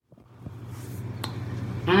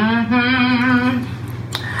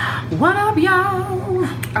y'all?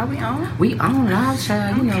 Are we on? We on now,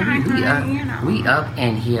 child. You know, we up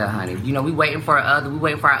in here, honey. You know, we waiting for our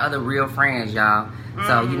other real friends, y'all.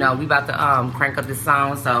 So, you know, we about to crank up this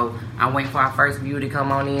song. So I'm waiting for our first view to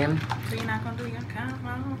come on in. So you're not gonna do your come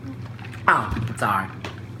on? Oh, sorry.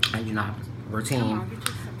 And you know, routine.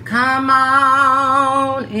 Come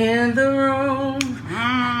on in the room.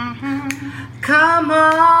 Come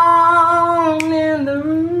on in the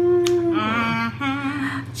room.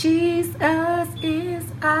 Jesus is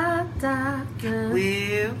our doctor.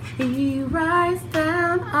 Will He writes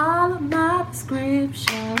down all of my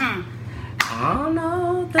prescriptions. I don't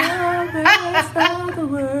know the rest of the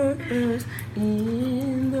words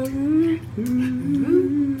in the room.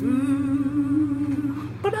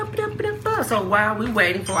 So while we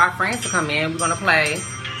waiting for our friends to come in, we're gonna play.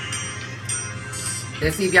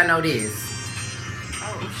 Let's see if y'all know this.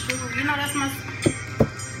 Oh, sure. You know that's my.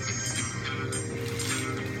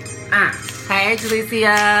 Hey,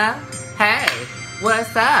 Jalicia. Hey,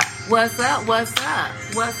 what's up? What's up? What's up?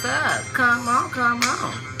 What's up? Come on, come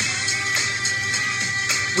on.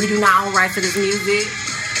 We do not own rights to this music.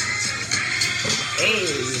 Hey.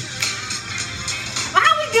 Why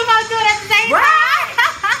we do both do it at the same time?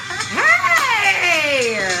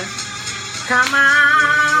 Hey! Come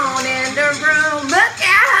on in the room. Look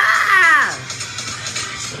at her.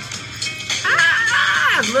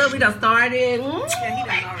 Look, we done started. Yeah, he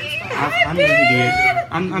done already started. I knew he did.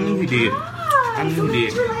 I knew he did. I knew he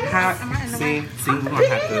did. See, we're gonna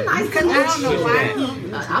have to. I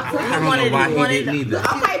don't know why he didn't either.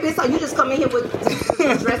 Okay, bitch, so you just come in here with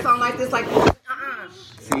dress on like this, like.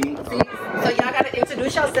 See? So y'all gotta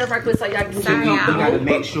introduce yourself right quick so y'all can So sign we out. gotta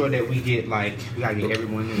make sure that we gotta get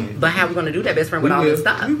everyone in. But how we gonna do that, best friend, with all this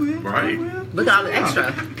stuff? Right. Look at all the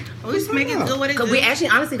extra. Well, let's make it do what it Because do. we actually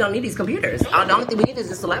honestly don't need these computers. The only thing we need is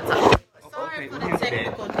just a laptop. Sorry for the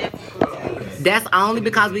technical difficulties. That's only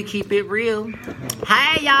because we keep it real.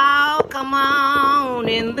 Hey y'all, come on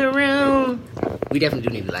in the room. We definitely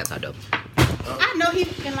do need the laptop though. I know he's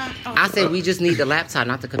been like. Oh. I said we just need the laptop,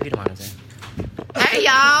 not the computer monitor. Hey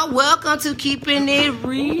y'all, welcome to Keeping It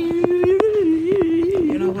Real.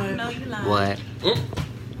 You know what? No, you lying. What?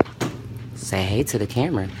 Say hey to the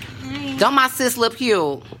camera. Don't my sis look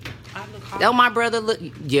cute? Don't my brother look?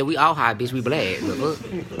 Yeah, we all hot, bitch. We black. Look.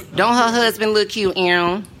 Don't her husband look cute,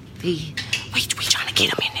 Aaron? We trying to get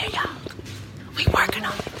him in there, y'all. We working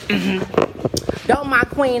on it. Don't my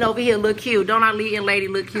queen over here look cute? Don't our leading lady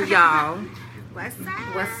look cute, y'all? What's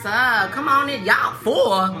up? What's up? Come on in. Y'all 4.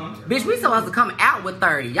 Bitch, we supposed to come out with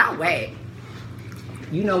 30. Y'all whack.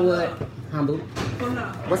 You know what? Humble.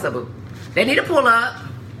 What's up, boo? They need to pull up.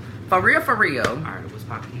 For real, for real. All right, what's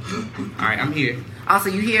poppin'? All right, I'm here. Also,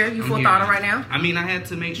 you here? You full throttle right now? I mean, I had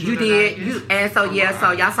to make sure. You did. So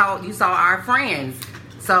y'all saw our friends.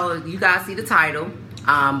 So you guys see the title.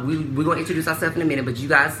 We're gonna introduce ourselves in a minute, but you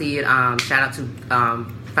guys see it. Shout out to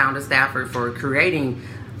founder Stafford for creating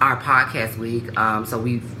our podcast week. So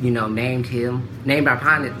we've named our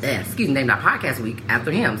podcast week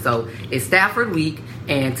after him. So it's Stafford week,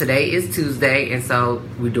 and today is Tuesday, and so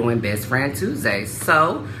we're doing Best Friend Tuesday.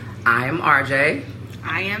 So I am RJ.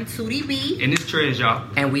 I am Tootie B. And it's Trez, y'all.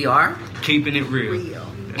 And we are Keeping It Real.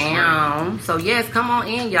 So yes, come on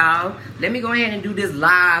in, y'all. Let me go ahead and do this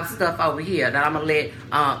live stuff over here that I'm gonna let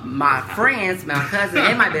my friends, my cousin,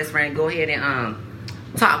 and my best friend go ahead and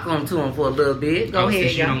talk on to them for a little bit. Go ahead,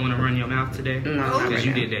 since you y'all. don't want to run your mouth today? No, because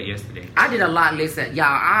you did that yesterday. I did a lot. Listen, y'all,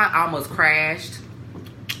 I almost crashed.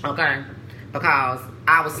 Okay, because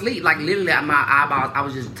I was asleep. Like literally, my eyeballs. I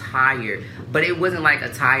was just tired, but it wasn't like a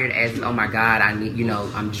tired as oh my god, I need.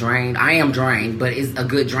 I'm drained. I am drained, but it's a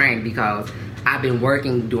good drain because I've been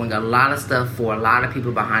working, doing a lot of stuff for a lot of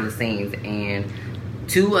people behind the scenes, and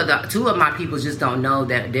two of my people just don't know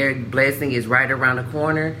that their blessing is right around the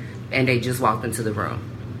corner, and they just walked into the room.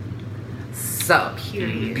 So,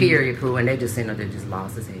 period, poo, and they just sitting there just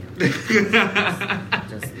lost as hell.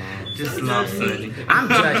 Just lost, honey. I'm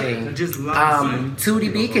judging. Just lost.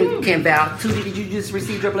 Tootie B can vouch. Tootie, did you just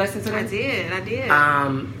receive your blessing today? I did.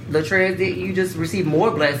 Latrez, did you just receive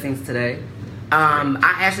more blessings today?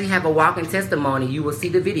 I actually have a walking testimony. You will see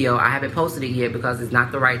the video. I haven't posted it yet because it's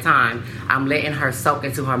not the right time. I'm letting her soak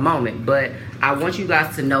into her moment. But I want you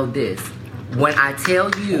guys to know this. When I tell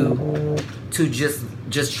you to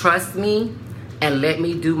just trust me and let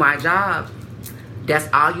me do my job, that's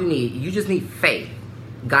all you need. You just need faith.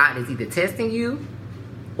 God is either testing you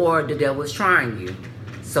or the devil is trying you.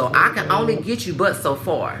 So I can only get you but so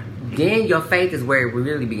far. Then your faith is where it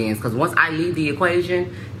really begins. Because once I leave the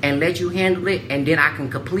equation and let you handle it, and then I can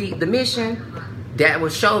complete the mission, that will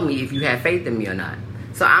show me if you have faith in me or not.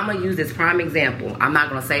 So I'm going to use this prime example. I'm not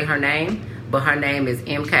going to say her name, but her name is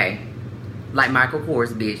MK, like Michael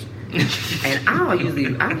Kors, bitch. And I don't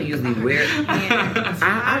usually wear.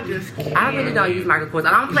 I really don't use Michael Kors.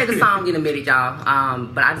 I'm gonna play the song in a minute, y'all.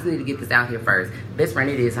 But I just need to get this out here first. Best friend,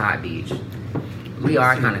 it is hot, bitch. We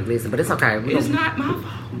are kind of glisten, but it's okay. It's not my fault.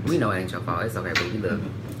 We know it ain't your fault. It's okay, baby. Look.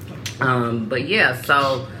 But yeah,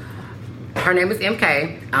 so her name is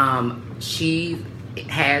MK. She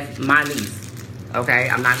has my niece. Okay,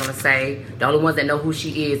 I'm not gonna say the only ones that know who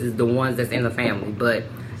she is the ones that's in the family. But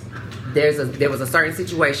there was a certain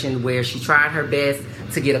situation where she tried her best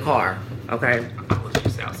to get a car. Okay. I was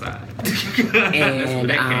just outside.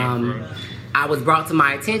 And I was brought to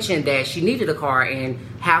my attention that she needed a car, and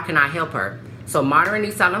how can I help her? So Modern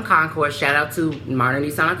Nissan and Concord, shout out to Modern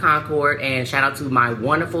Nissan and Concord, and shout out to my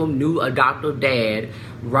wonderful new adoptive dad,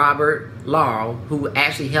 Robert Laurel, who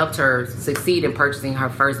actually helped her succeed in purchasing her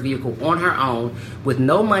first vehicle on her own with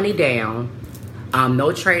no money down,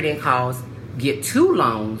 no trade-in costs, get 2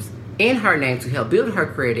 loans in her name to help build her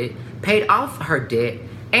credit, paid off her debt,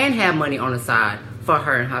 and have money on the side for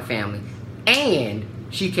her and her family. And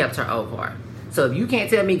she kept her old car. So if you can't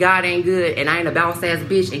tell me God ain't good and I ain't a bounce ass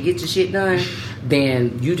bitch and get your shit done,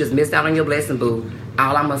 then you just missed out on your blessing, boo.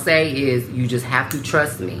 All I'm gonna say is you just have to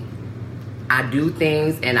trust me. I do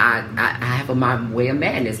things and I have my way of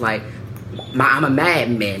madness. Like I'm a mad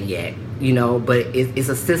maniac, you know, but it's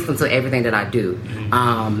a system to everything that I do.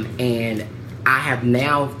 And I have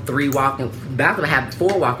now 4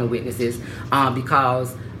 walking witnesses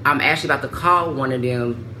because I'm actually about to call one of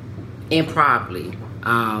them improperly.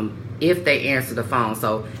 If they answer the phone.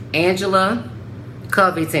 So Angela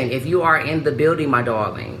Covington, if you are in the building, my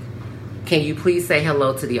darling, can you please say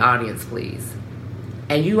hello to the audience, please?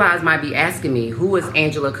 And you guys might be asking me, who is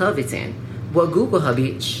Angela Covington? Well, Google her,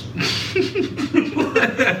 bitch.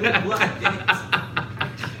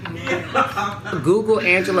 Google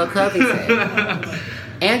Angela Covington.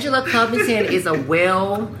 Angela Covington is a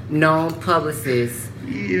well-known publicist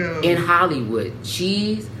in Hollywood.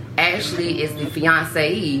 She actually is the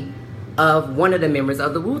fiancée of one of the members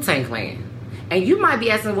of the Wu-Tang Clan. And you might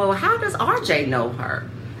be asking, well, how does RJ know her?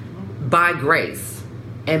 By grace.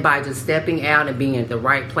 And by just stepping out and being at the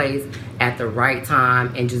right place at the right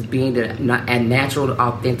time and just being a natural,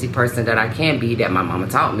 authentic person that I can be, that my mama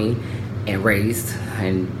taught me and raised.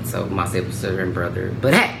 And so my sister and brother.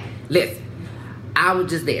 But hey, listen, I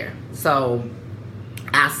was just there. So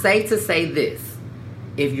I say to say this.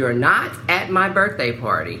 If you're not at my birthday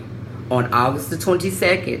party on August the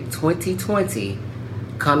 22nd, 2020,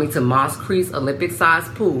 coming to Moss Creek's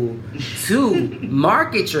Olympic-sized pool to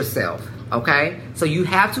market yourself, okay? So you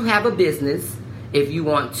have to have a business if you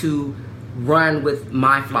want to run with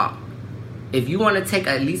my flock. If you want to take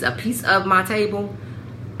at least a piece of my table,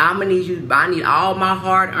 I'm gonna need you. I need all my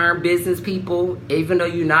hard-earned business people, even though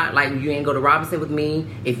you're not, like, you ain't go to Robinson with me.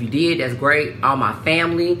 If you did, that's great. All my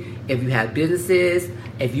family, if you have businesses,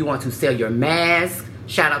 if you want to sell your mask,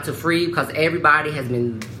 shout out to Free, because everybody has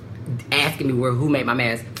been asking me who made my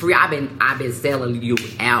mask. Free, I've been selling you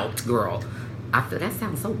out, girl. I feel that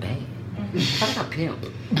sounds so bad. I feel like a pimp.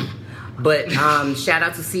 But shout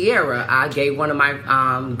out to Sierra. I gave one of my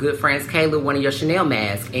good friends, Kayla, one of your Chanel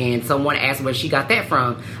masks, and someone asked where she got that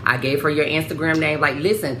from. I gave her your Instagram name. Like,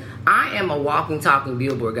 listen, I am a walking, talking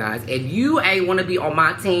billboard, guys. If you ain't want to be on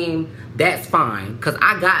my team, that's fine, cause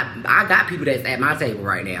I got people that's at my table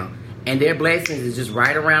right now, and their blessings is just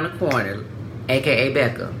right around the corner, aka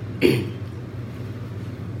Becca,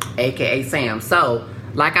 aka Sam. So,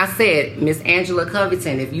 like I said, Miss Angela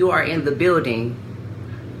Covington, if you are in the building,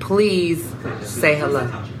 please say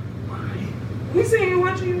hello. You saying you're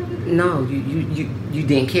watching you? No, you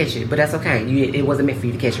didn't catch it, but that's okay. It wasn't meant for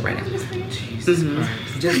you to catch it right now. Jesus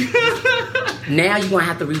Christ. Just now you're gonna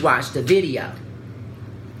have to rewatch the video.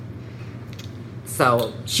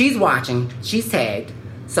 So she's watching, she's tagged.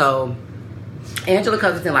 So Angela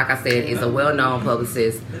Covington, like I said, is a well-known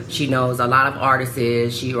publicist. She knows a lot of artists.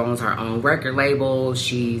 She owns her own record label.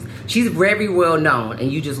 She's very well known,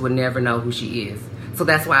 and you just would never know who she is. So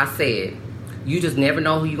that's why I said, you just never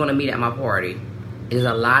know who you're gonna meet at my party. There's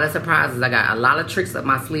a lot of surprises. I got a lot of tricks up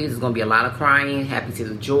my sleeves. There's gonna be a lot of crying, happy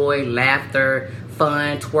tears of joy, laughter,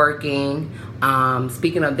 fun, twerking.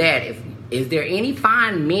 Speaking of that, is there any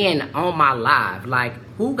fine men on my live? Like,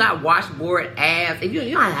 who got washboard abs? If you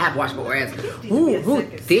don't have washboard abs, who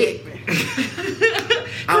thick?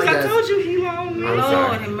 Because I told you he long.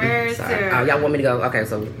 Lord have mercy. Oh, y'all want me to go? Okay,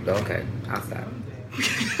 so okay, I'll stop.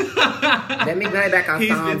 Let me go back on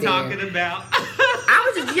He's song. Been talking about. I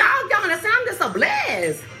was just, y'all don't understand. I'm just so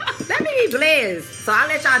blessed. Let me be blessed. So I'll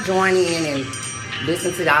let y'all join in and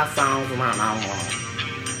listen to y'all songs around my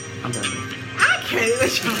home. I'm done. I Okay.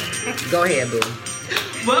 Go ahead, boo.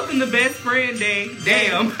 Welcome to Best Friend Day.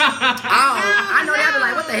 Damn. Oh, I know that. Be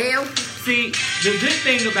like, what the hell? See, the good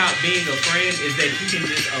thing about being a friend is that you can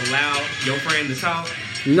just allow your friend to talk.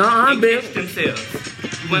 No, I'm big. Themselves.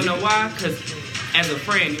 You wanna know why? Because as a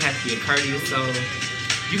friend, you have to be a courteous soul.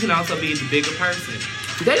 You can also be the bigger person.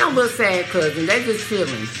 They don't look sad, cousin. They just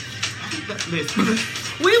chilling. Listen.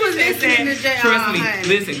 We was listening to Jay. Trust me.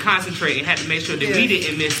 Listen, concentrate and had to make sure that we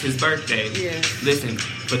didn't miss his birthday. Yes. Listen,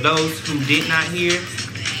 for those who did not hear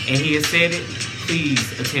and he has said it,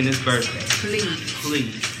 please attend his birthday.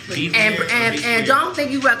 Please. And don't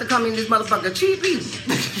think you got to come in this motherfucker cheap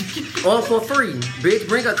either. Or for free. Bitch,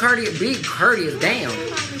 bring a courteous, big courteous down.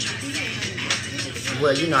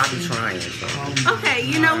 Well, you know, I be trying. So. Okay,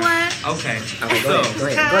 you know what? Okay, go ahead. Go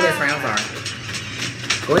best friend. I'm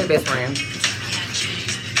sorry. Go ahead, best friend.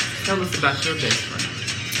 Tell us about your best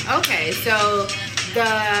friend. Okay, so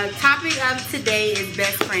the topic of today is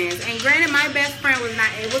best friends. And granted, my best friend was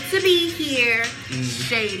not able to be here.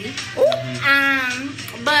 Shady.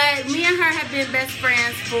 But me and her have been best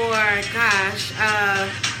friends for,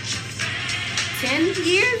 10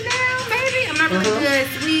 years now, maybe. I'm not really good.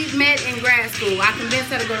 We met in grad school. I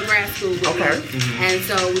convinced her to go to grad school with me. And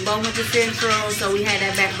so we both went to Central, so we had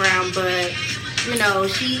that background. But, you know,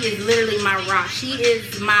 she is literally my rock. She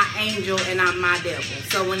is my angel and I'm my devil.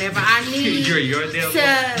 So whenever I need You're your devil.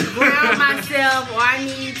 to ground myself or I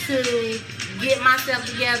need to get myself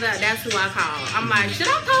together, that's who I call. I'm like, should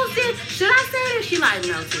I post it? Should I say it? She like,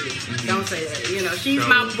 no, too. Don't say that. You know, she's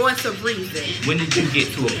my voice of reason. When did you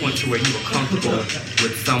get to a point to where you were comfortable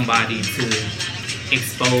with somebody to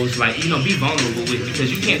expose, like, you know, be vulnerable with?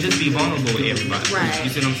 Because you can't just be vulnerable with everybody. Right. You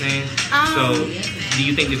see what I'm saying? So, do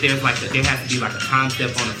you think that there has to be like a time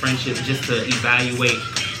step on a friendship just to evaluate,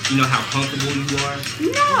 you know, how comfortable you are?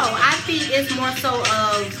 No, I think it's more so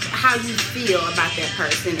of how you feel about that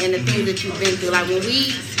person and the things that you've been through. Like when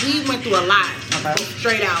we went through a lot,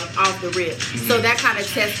 straight out off the rip. So that kind of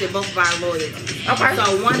tested both of our loyalty.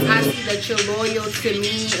 So once I see that you're loyal to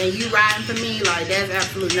me and you riding for me, like that's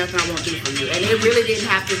absolutely nothing I won't do for you. And it really didn't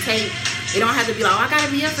have to take. It don't have to be like, oh, I gotta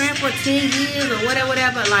be your friend for 10 years or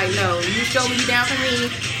whatever. Like no, you show me you down for me,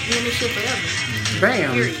 you in this shit forever.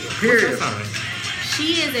 Bam. Period.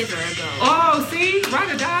 She is a Virgo. Oh, see?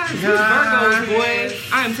 Ride or die. She's Virgos, boy.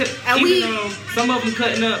 I am even though some of them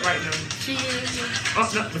cutting up right now. She is. Oh,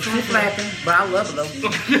 no, She's flapping, but I love her though.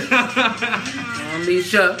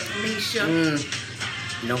 Misha.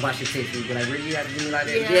 Nobody should text me, but I really have to do me like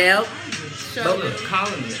that. Yep. But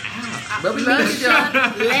calling me out. But we love you,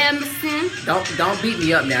 Lamson. Don't beat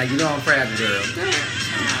me up now. You know I'm fragile, girl.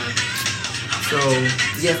 So,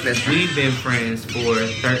 yes, we've been friends for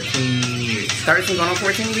 13 years. 13 going on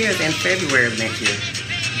 14 years in February of next year.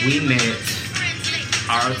 We met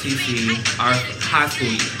ROTC, our high school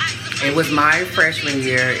year. It was my freshman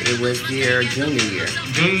year. It was your junior year.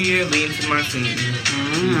 Junior year leading to my senior year.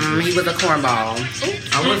 He was a cornball.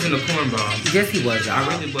 I wasn't a cornball. Yes, he was, y'all.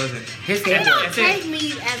 I really wasn't. His You don't take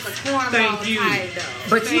me as a cornball type, though.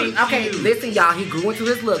 But listen, y'all. He grew into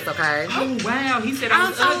his looks, okay? Oh, wow. He said I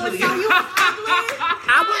was ugly. So you were ugly?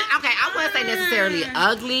 I wouldn't say necessarily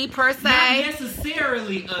ugly per se. Not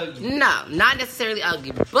necessarily ugly. No, not necessarily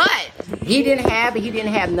ugly. But he didn't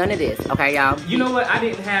have none of this, okay, y'all? You know what? I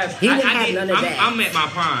didn't have. He didn't have none of that. I'm at my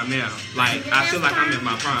prime now. Like I feel like I'm at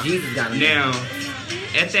my prime. Jesus got him. Now,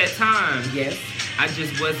 at that time, yes, I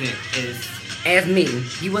just wasn't as me.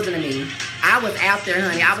 He wasn't a me. I was out there,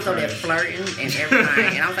 honey. I was over there flirting and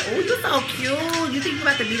everything. And I was like, oh, you're so cute. You think you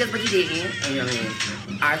about to beat us, but you didn't. And you know what I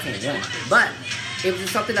mean? I can't win. But it was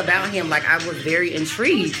just something about him. Like, I was very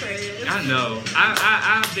intrigued. I know.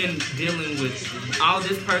 I've been dealing with all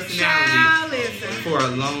this personality for a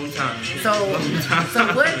long time. So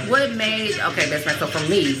what made, okay, best friend, so for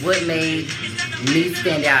me, what made me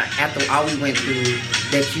stand out after all we went through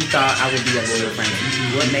that you thought I would be a loyal friend?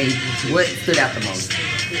 What stood out the most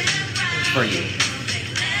for you?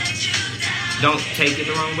 Don't take it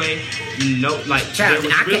the wrong way. No, like there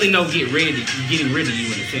was really no getting rid of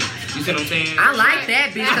you in a sense. You see what I'm saying? I like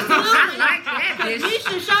that bitch. I like that bitch.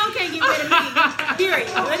 Misha Shaw can't get rid of me. Period.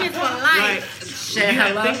 That is for life.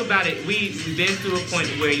 Think about it. We've been through a point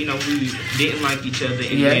where, you know, we didn't like each other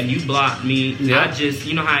and then you blocked me. I just,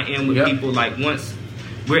 you know how I am with people, like once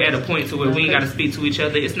we're at a point to where we ain't got to speak to each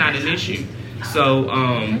other, it's not an issue. So,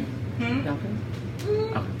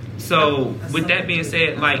 so with that being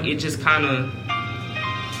said, like it just kind of,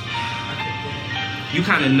 you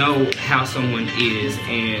kind of know how someone is,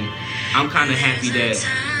 and I'm kind of happy that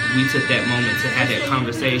we took that moment to have that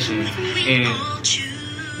conversation. And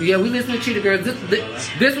yeah, we listened to Cheetah Girls.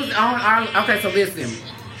 This was on our, okay, so listen.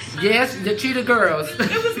 Yes, the Cheetah Girls.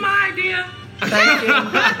 It was my idea. Thank you.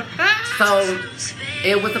 So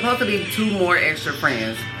it was supposed to be 2 more extra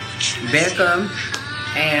friends, Becca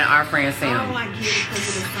and our friend Sam. Oh, I get it because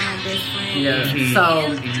of the song Best Friend. Yeah. Mm-hmm.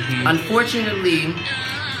 So unfortunately,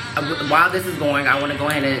 while this is going, I want to go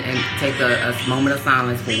ahead and take a moment of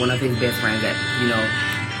silence for one of his best friends that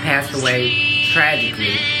passed away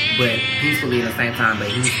tragically, but peacefully at the same time.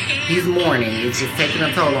 But he's mourning. It's just taking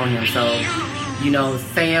a toll on him. So.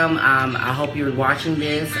 Sam, I hope you're watching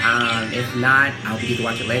this. If not, I hope you get to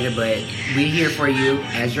watch it later. But we're here for you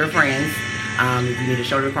as your friends. If you need a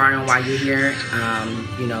shoulder card on while you're here,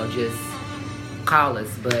 just call us.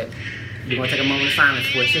 But we're going to take a moment of silence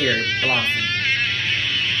for Cherry Blossom.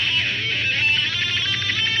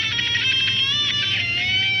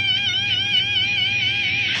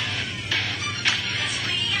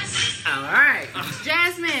 All right.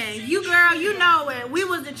 Jasmine, you know it. We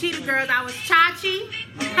was the Cheetah Girls. I was Chachi.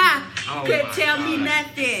 Couldn't tell me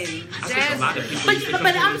nothing.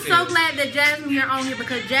 But I'm so glad that Jasmine, you're on here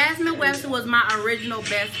because Jasmine Webster was my original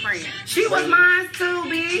best friend. She was mine too,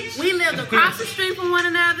 bitch. We lived across the street from one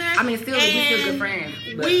another. I mean, we still good friends.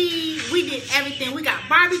 But. We did everything. We got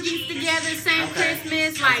barbecues together, same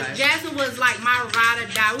Christmas. Like Jasmine was like my ride or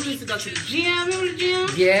die. We used to go to the gym. Remember the gym?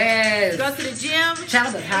 Yes. Go to the gym.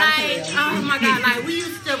 Child of oh my God! Like we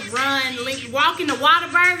used to walk in the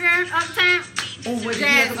Whataburger uptown. Oh, wait, did you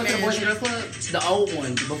ever go to the Boys and Girls Club? The old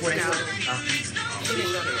one before they started. She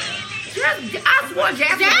didn't go there. I swore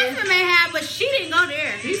Jasmine may have, but she didn't go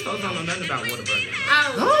there. These folks don't know nothing about Whataburger.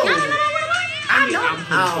 Y'all don't know Whataburger? I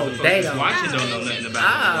know. They don't. Watching don't know nothing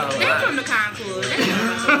about it. They're from the Concord.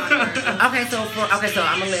 Okay, so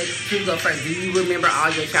I'm gonna let you go first. Do you remember all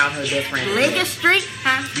your childhood best friends? Lincoln Street,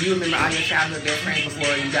 huh? Do you remember all your childhood best friends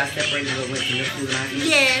before you got separated and went to your school and all?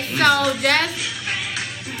 Yeah. So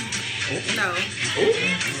No.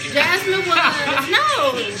 Jasmine was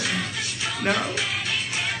No.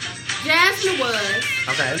 Jasmine was.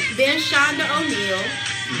 Okay. Then Shonda O'Neal.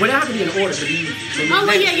 Well, they have to be in order to be. I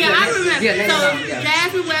remember. Yeah.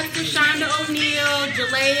 Jasmine Webster, Shonda O'Neal,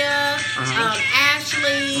 Jalea,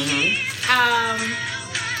 Ashley,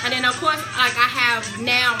 and then of course, like I have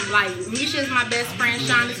now, like Misha's my best friend,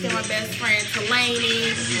 Shonda's still my best friend,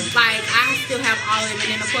 Talani, like I still have all of them,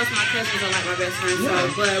 and then of course my cousins are like my best friends. So,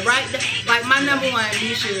 but like my number one,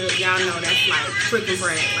 Misha, y'all know that's like freaking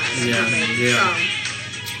Brad, So,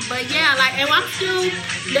 but yeah, like, and I'm still,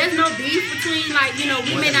 there's no beef between, like, we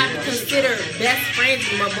may not consider best friends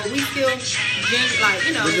anymore, but we still, still love.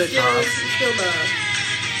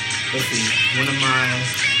 Let's see, when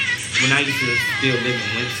I used to still live in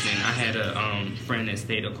Winston, I had a friend that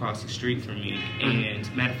stayed across the street from me,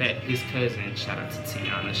 and matter of fact, his cousin, shout out to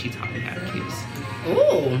Tiana, she taught me how to kiss.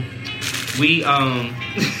 Ooh. We,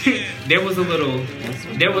 there was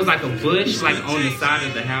like a bush, like, on the side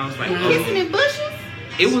of the house, like, kissing in bushes?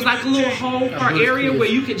 It was like a little hole or area where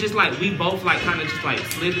you could just like, we both like kind of just like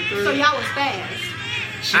slid it through. So y'all was fast?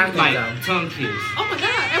 She was like tongue kiss. Oh my God,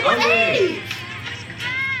 at what age?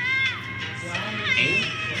 8?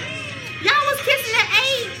 Y'all was kissing at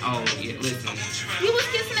 8? Oh yeah, listen. You was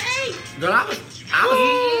kissing at 8? Girl, I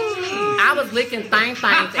was licking things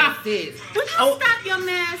at 6. Would you stop your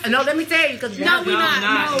mess? No, let me tell you, because No, we're not.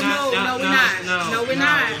 No, we're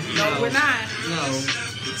not. No.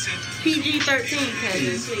 PG-13,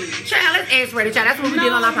 cousin, please. Child, let's X-rated, child. That's what we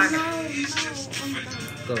did on our podcast.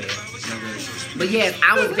 No. Go ahead. But yes,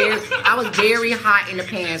 I was very hot in the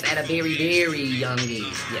pants at a very, very young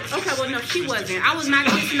age. Yes. Okay, well, no, she wasn't. I was not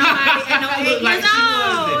kissing nobody at no 8 years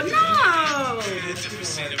old. No.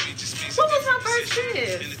 What was my first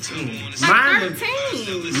kiss? Like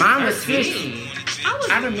 13. Mine was 15. I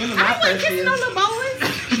remember my first kiss. No little boys.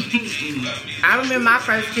 I remember my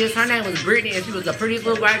first kiss. Her name was Brittany, and she was a pretty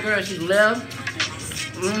little white girl. She lived.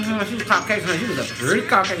 She was Caucasian. She was a pretty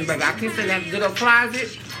Caucasian baby. I kissed her in that little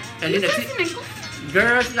closet. And then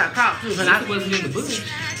girl, she got caught too. I wasn't in the bush.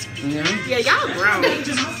 Yeah, y'all grown.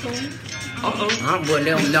 I'm one of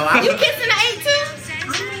them. No, you kissing the 8 too?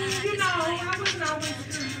 I wasn't always.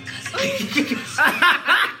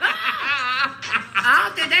 I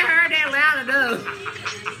don't think they heard that loud enough.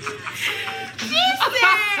 She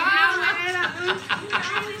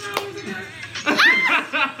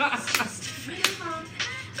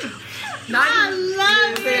I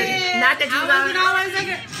love it. Not that you wasn't always a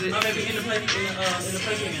girl. Maybe in the playpen.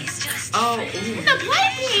 Oh, in the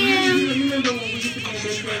playpen. You remember when we used to play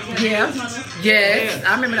best friends? Yeah. Yes,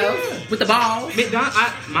 I remember those with the balls.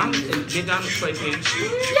 Mine was McDonald's playpen.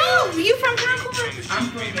 Yo, you from Concord? I'm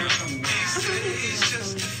from Concord.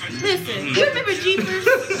 Listen, you remember Jeepers?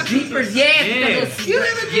 Jeepers, yes. Yes. You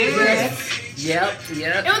remember Jeepers? Yes. Yep.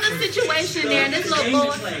 It was a situation there, and this little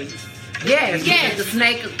boy. Yes. The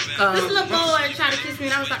snake. This little boy tried to kiss me,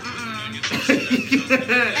 and I was like,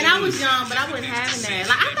 and I was young, but I wasn't having that.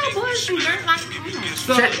 Like, I thought boys and girls, like,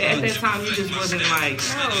 So at that time, you just wasn't like,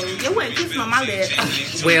 no, it wasn't kissing on my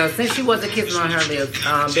lips. Well, since she wasn't kissing on her lips,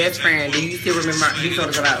 best friend, do you still remember, you told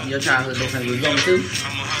us about your childhood best friend, was going too?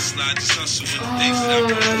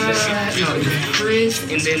 no, it was Chris,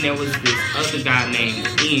 and then there was this other guy named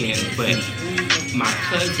Ian, but my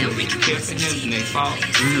cousin cared for him and they fought,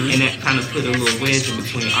 and that kind of put a little wedge in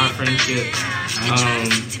between our friendship.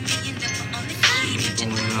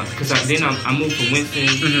 Because then I moved from Winston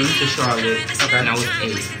to Charlotte, and I was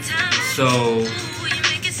 8. So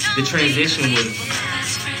the transition was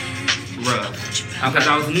rough because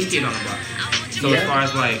I was a new kid on the block. So as far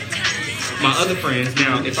as like my other friends,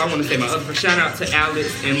 now if I want to say my other friends, shout out to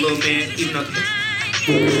Alex and Lil Man, even though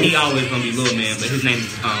he always gonna be Lil Man, but his name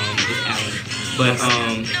is Alex. But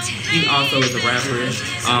he also is a rapper.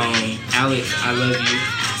 Alex, I love you,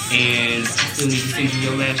 and I still need to send you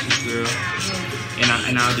your lashes, girl.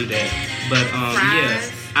 And I'll do that. But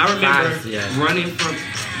I remember running from.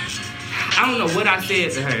 I don't know what I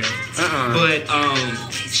said to her, but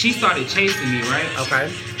she started chasing me, right?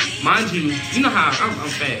 Okay. Mind you, you know how I'm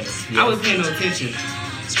fast. I was paying no attention.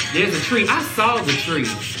 There's a tree. I saw the tree.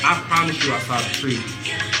 I promise you, I saw the tree.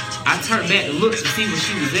 I turned back and looked to see where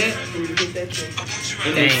she was at.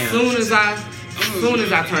 And as soon as I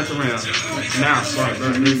turned around, now bro,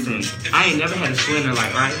 listen, I ain't never had a splinter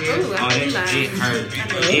like right here. Ooh, it hurt.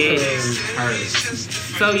 It hurt.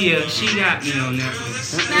 So yeah, she got me on that one.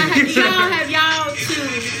 Now, have y'all two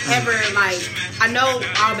ever, like, I know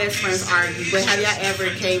all best friends argue, but have y'all ever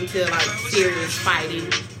came to like serious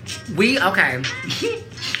fighting? Okay.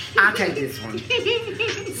 I'll take this one.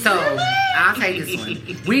 So, I'll take this one.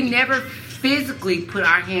 We never physically put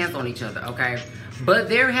our hands on each other, okay? But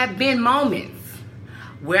there have been moments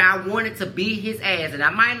where I wanted to beat his ass, and I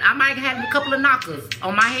might have a couple of knockers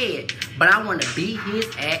on my head, but I want to beat his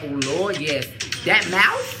ass. Oh Lord, yes, that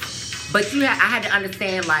mouth. But I had to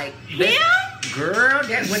understand, like, girl,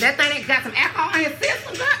 when that thing ain't got some alcohol in his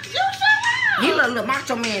system, girl, you shut up. He a little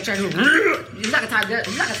macho man, he's like a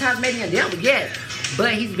Tasmanian devil, yes.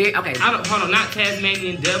 But he's very okay. Hold on, not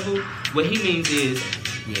Tasmanian devil. What he means is,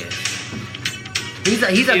 he's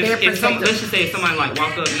a very protective. Let's just say if somebody like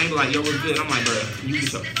walk up and they be like, "Yo, what's good?" I'm like, "Bro, you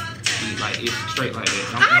get your like it's straight like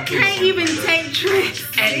that." I can't even take tricks.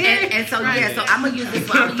 And so so I'm gonna use this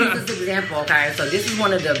example. Okay, so this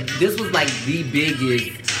was like the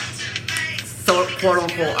biggest quote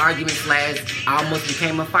unquote argument / almost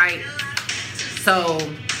became a fight. So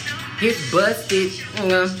his busted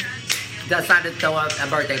decided to throw up a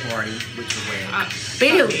birthday party, which was weird.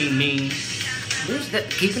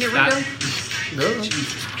 Keeping it real. Good.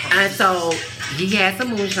 And so he had some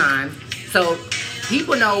moonshine. So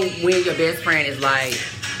people know when your best friend is like,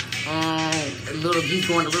 he's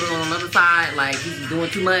going a little on the other side, like he's doing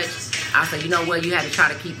too much. I said, you know what, you have to try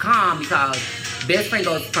to keep calm because best friend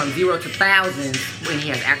goes from 0 to thousands when he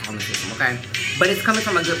has alcohol in the system, okay? But it's coming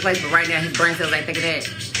from a good place, but right now his brain cells ain't thinking that.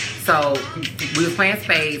 So we were playing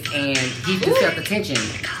spades and he just felt the tension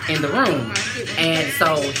in the room. And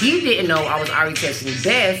so he didn't know I was already texting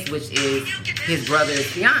Bess, which is his brother's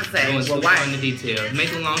fiance. Well, why? In the details.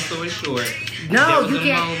 Make a long story short. No, you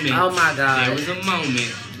can't. Oh my God. There was a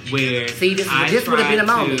moment where this would have been a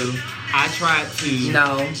moment. I tried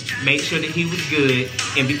to make sure that he was good,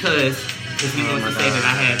 and because he wanted to say that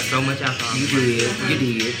I had so much alcohol. You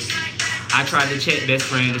did. I tried to check best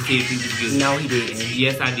friend to see if he was good. No, he didn't.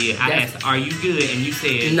 Yes, I did. I asked, "Are you good?" And you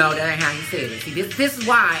said, "No, that ain't how he said it." See, this is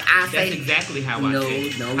why I say that's exactly how I said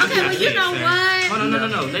it. No. Okay, well, you know what? Oh,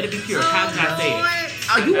 no. Let it be pure. How did I say it?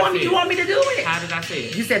 Oh, you want me to do it? How did I say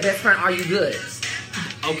it? You said, "Best friend, are you good?"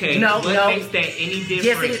 Okay. What makes that any different?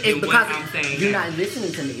 Yes, it is. It's because I'm saying you're not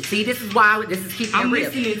listening to me. See, this is why this is keeping I'm it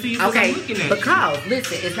real. listening to you. Okay, I'm looking at because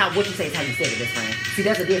listen, it's not what you say; it's how you say it, best friend. See,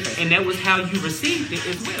 that's the difference. And that was how you received it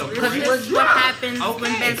as well. Because it was what happens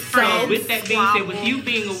when best friends. So with that being said, with you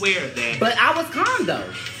being aware of that, but I was calm though,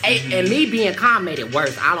 and me being calm made it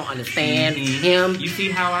worse. I don't understand him. You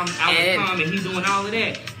see how I was calm and he's doing all of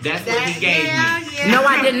that. That's what he gave me. Yeah. No,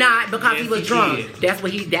 I did not because he was drunk. Did. That's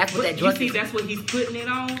what that drunk. You see, that's what he's putting it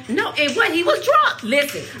on. No, when he was drunk.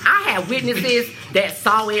 Listen, I had witnesses that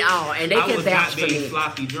saw it all, and they can vouch for me. I was not being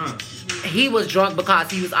sloppy drunk. He was drunk because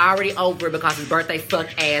he was already over it because his birthday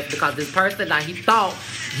sucked ass because this person that he thought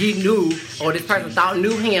he knew or this person thought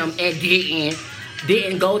knew him and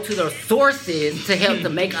didn't go to the sources to help to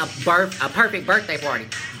make a perfect birthday party.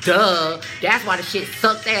 Duh. That's why the shit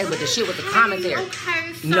sucked ass, but the shit was the commentary.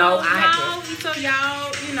 Okay, so No, I had so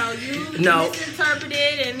y'all, you know, you No.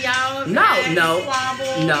 misinterpreted and y'all No.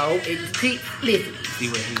 squabbled. See, listen. See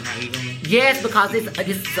what how he going? Yes, because this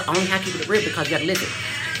is the only how to keep it real, because you gotta listen.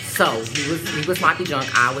 So he was sloppy drunk.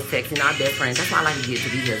 I was texting our best friend. That's why I like to get to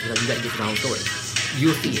details, because you gotta get to the whole story.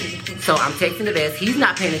 You'll see it. So I'm texting the best. He's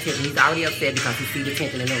not paying attention. He's already upset because he sees the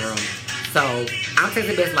tension in the room. So I'm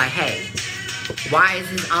texting the best like, hey, why is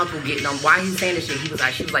his uncle getting on? Why he's saying this shit? She was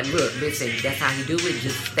like, look, listen, that's how he do it.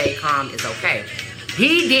 Just stay calm. It's okay.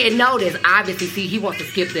 He didn't know this. Obviously, see, he wants to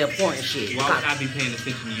skip the important shit. Why would I be paying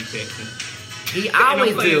attention to you texting? He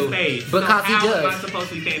always do, because he How am I does. supposed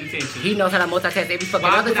to be paying attention? He knows how to multitask every fucking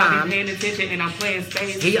Why other would I time. be paying attention and I'm playing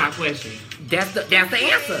spades? That's my question. That's the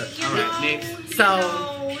answer. All right, next.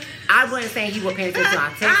 So I wasn't saying he was paying attention to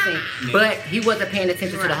our texting, but he wasn't paying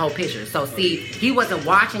attention to the whole picture. So see, he wasn't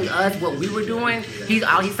watching us what we were doing.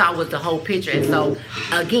 All he saw was the whole picture. And so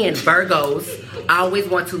again, Virgos always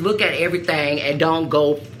want to look at everything and don't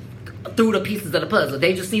go through the pieces of the puzzle.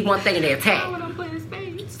 They just see one thing and they attack.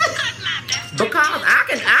 Because I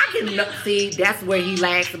can see that's where he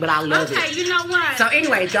lacks, but I love it. Okay, you know what? So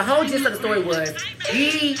anyway, the whole gist of the story was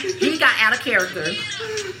he got out of character.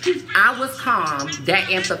 I was calm. That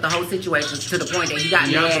amped up the whole situation to the point that he got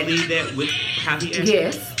Y'all mad. believe that with how he acted?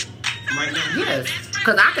 Yes. Right now? Yes.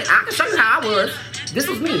 Because I can show you how I was. This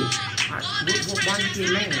was me. Why you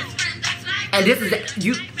getting mad? And this is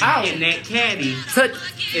you. Oh, in that caddy. So,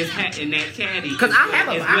 In that caddy. because I have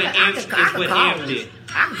a, It's I what can call him. it.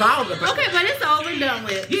 I can call him. Okay, but it's over and done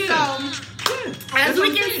with. Yeah. So, as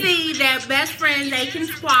we can see, that best friends, they can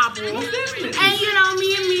squabble. Definitely. And you know,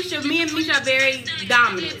 me and Misha are very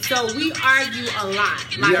dominant. So we argue a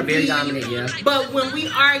lot. We are very dominant, yeah. But when we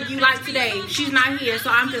argue, like today, she's not here, so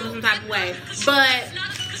I'm feeling some type of way. But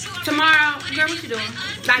tomorrow, girl, what you doing?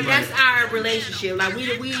 Like, that's our relationship. Like,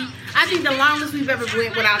 we I think the longest we've ever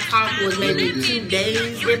went without talking was maybe 2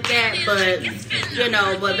 days, if that. But, you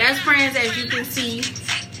know, but best friends, as you can see,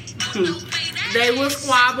 they will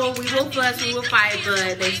squabble, we will fuss, we will fight,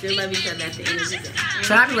 but they still love each other at the end of the day.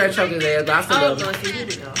 So I be ready to choke his ass, but I still Oh, love him. Lord, see, here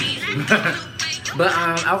we go. But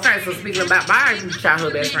okay, so speaking about my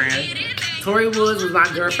childhood best friend, Tori Woods was my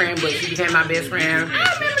girlfriend, but she became my best friend. I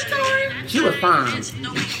remember Tori. She was fun.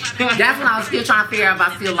 That's when I was still trying to figure out if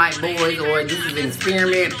I still like boys or this is an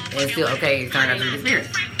experiment, and still okay, it turned out to be an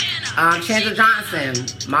experiment. Chandra Johnson,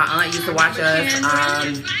 my aunt used to watch us.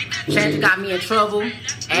 Chandra got me in trouble.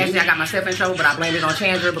 Actually, I got myself in trouble, but I blamed it on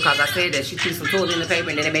Chandra because I said that she threw some toilet in the paper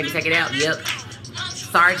and then it made me take it out. Yep.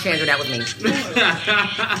 Sorry, Chandra, that was me.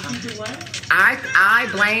 I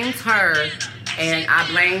blamed her, and I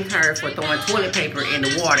blamed her for throwing toilet paper in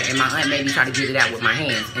the water, and my aunt made me try to get it out with my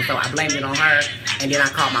hands. And so I blamed it on her, and then I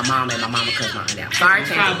called my mom, and my mama cussed my aunt out. Sorry,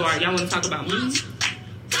 Chandra. Sidebar, y'all want to talk about me?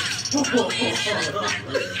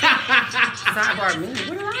 Sidebar me?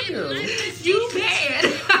 What did I do? You bad.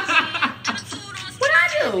 What did I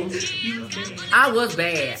do? You bad. I was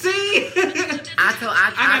bad. See? I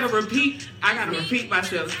gotta repeat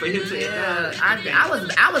myself for him to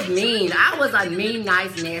I was mean. I was a mean,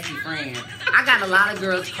 nice, nasty friend. I got a lot of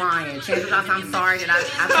girls crying. Chances are, I'm sorry that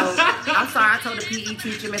I told the PE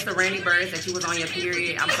teacher, Mr. Randy Burris, that you was on your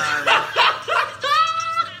period. I'm sorry.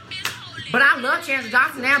 But I love Chandra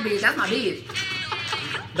Johnson now, bitch. That's my bitch.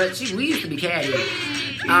 But we used to be catty.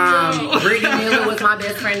 Brittany Miller was my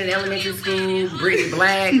best friend in elementary school. Brittany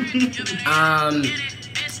Black.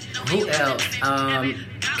 Who else?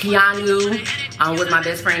 Keanu was my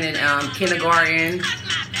best friend in kindergarten.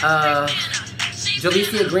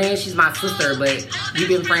 Jalecia Green, she's my sister, but we've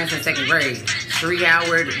been friends since 2nd grade. Cherie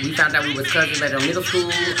Howard, we found out we was cousins at middle school,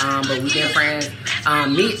 but we've been friends.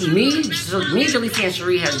 Me, Jalecia, and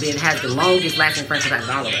Cherie has the longest lasting friendship out of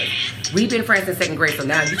all of us. We've been friends since 2nd grade, so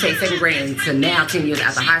now you take 2nd grade into now 10 years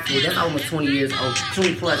after high school, that's almost 20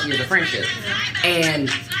 plus years of friendship. And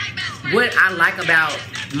what I like about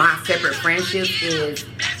my separate friendships is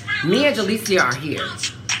me and Jalecia are here.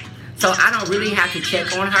 So I don't really have to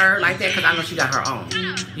check on her like that because I know she got her own.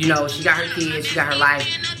 You know, she got her kids, she got her life.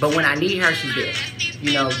 But when I need her, she's there.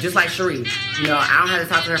 You know, just like Cherie. You know, I don't have to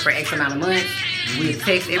talk to her for X amount of months. We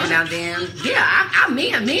text every now and then. Yeah,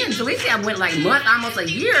 me and Jalecia went like almost a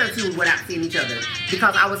year or two without seeing each other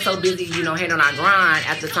because I was so busy, you know, heading on our grind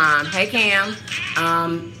at the time. Hey, Cam.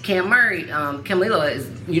 Cam Murray. Kim Lila is,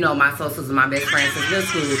 you know, my soul sister, my best friend since middle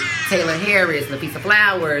school. Taylor Harris, Lafisa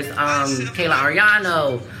Flowers, Kayla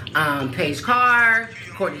Ariano, Paige Carr,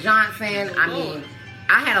 Courtney Johnson. I mean,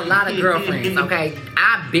 I had a lot of girlfriends, okay?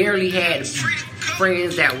 I barely had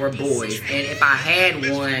friends that were boys. And if I had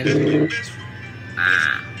one,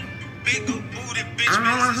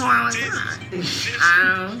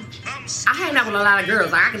 I hang out with a lot of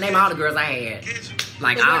girls. Like I can name all the girls I had.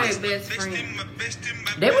 Like all their best friends.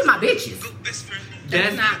 They were my bitches.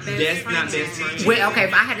 That's not best friends. Well, okay,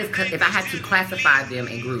 if I had to classify them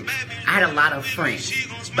in groups, I had a lot of friends,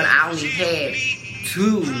 but I only had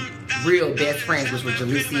 2 real best friends, which was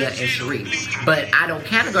Jalicia and Cherie. But I don't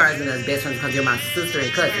categorize them as best friends because they're my sister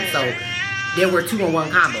and cousin. So there were 2-in-1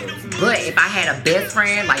 combos. But if I had a best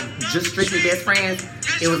friend, like just strictly best friends,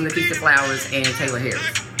 it was Nafisa Flowers and Taylor Harris.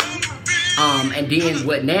 And then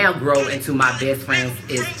what now grow into my best friends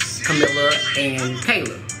is Camilla and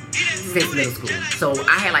Kayla since middle school. So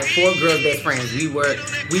I had like 4 girls best friends. We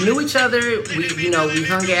knew each other. We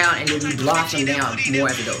hung out and then we blossomed down more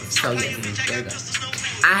after those. So yeah, there you go.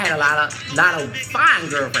 I had a lot of fine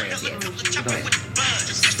girlfriends. Yes. Go ahead.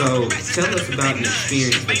 So tell us about an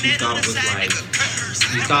experience that you thought was like,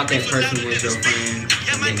 you thought that person was your friend,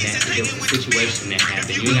 and then there was a situation that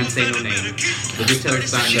happened. You ain't got to say no name, but just tell us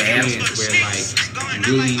about an experience where like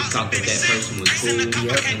you really thought that person was cool,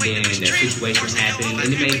 and then that situation happened, and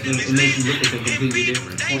it made you look at them completely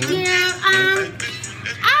different. Yeah,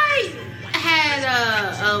 I had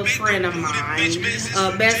a friend of mine,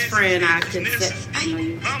 a best friend I could say.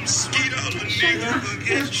 You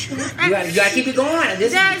gotta keep it going.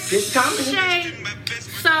 This comedy.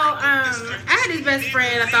 So, I had this best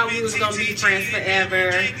friend. I thought we was gonna be friends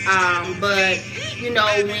forever. But you know,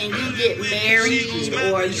 when you get married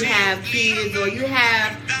or you have kids or you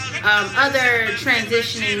have other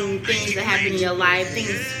transitioning things that happen in your life,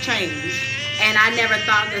 things change. And I never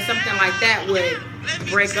thought that something like that would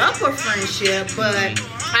break up a friendship, but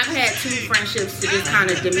I've had 2 friendships to just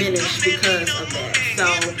kind of diminish because of that. So,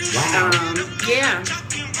 yeah.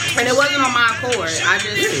 And it wasn't on my accord.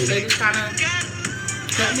 They just kind of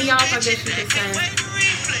cut me off, I guess you could say.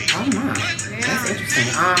 Oh my, that's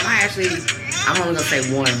interesting. I'm only gonna say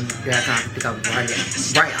one that I think of right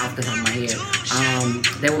off the top of my head.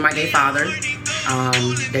 They were my gay father.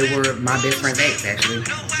 They were my best friend's ex, actually.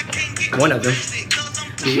 One of them.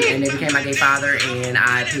 And they became my gay father, and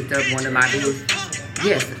I picked up one of my dudes.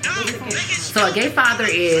 Yes. So a gay father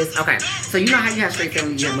is, okay, so you know how you have straight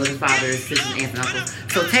families, you have mother's fathers, sisters, aunts, and uncles.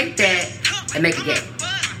 So take that and make it gay.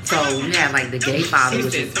 So you have like the gay father,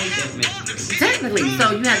 which is technically,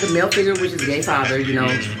 so you have the male figure, which is the gay father, you know,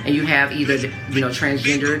 and you have either,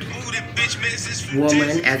 transgendered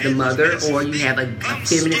woman as the mother, or you have a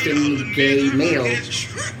feminine gay male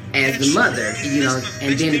as the mother,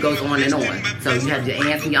 and then it goes on and on. So you have the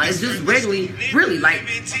aunts and y'all. It's just really like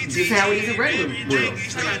just how it is in regular world.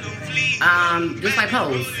 Just like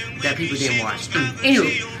Pose that people didn't watch.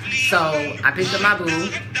 Anywho, so I picked up my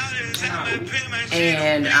boo,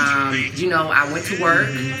 and I went to work.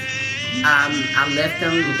 I left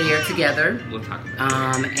them there together,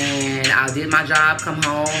 and I did my job, come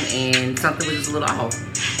home, and something was just a little off.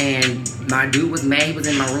 And my dude was mad. He was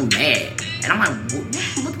in my room mad. And I'm like,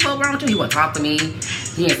 what the fuck wrong with you? He wouldn't talk to me.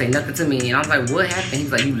 He didn't say nothing to me. And I was like, what happened?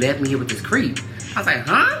 He's like, you left me here with this creep. I was like,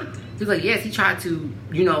 huh? He's like, yes, he tried to,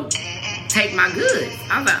 take my goods.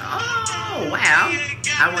 I was like, oh, wow.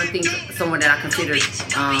 I wouldn't think someone that I considered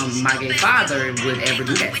my gay father would ever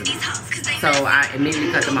do that to me. So I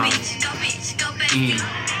immediately cut them off.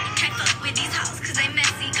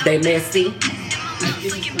 They messy.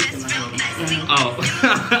 Oh.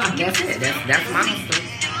 That's it. That's my story.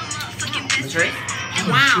 Trick?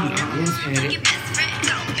 Wow. Wow.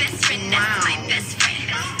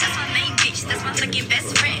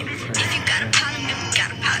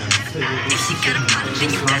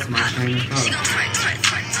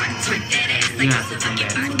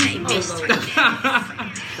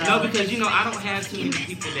 No, because I don't have too many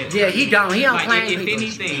people that. Yeah, he don't. He don't like, claim if people.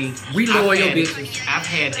 anything, we loyal bitches. I've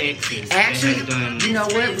had exes. Actually, that have done. You know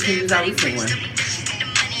what? We can use our recent one.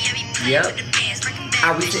 Yep.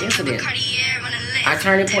 Our recent incident. Our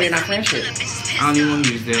turning point in our friendship. I don't even want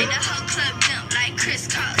to use that.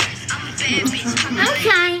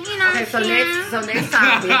 Okay, so next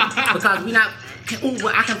time, because we not.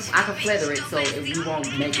 I can feather it so we won't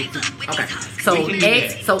make it too. Okay. So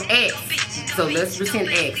X. So let's pretend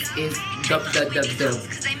X is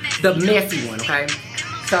the messy one. Okay.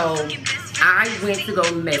 So I went to go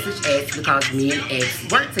message X because me and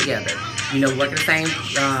X work together. Work in the same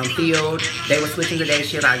field. They were switching the day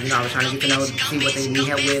shift. I was trying to get to know, see what they need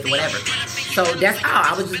help with, whatever. So that's all.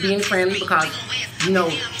 I was just being friendly because, I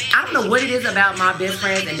don't know what it is about my best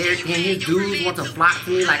friends and his dudes want to flock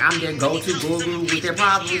to me like I'm their go-to guru with their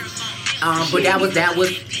problems. But that was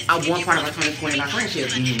one part of our 2020 in our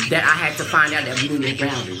friendship that I had to find out that we needed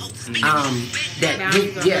boundaries.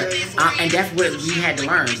 And that's what we had to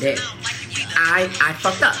learn, that I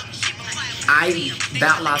fucked up. I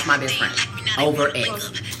about lost my best friend over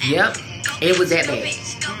X. Yep, it was that bad.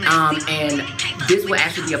 And this will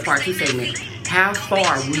actually be a part 2 segment. How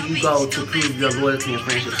far will you go to prove your loyalty and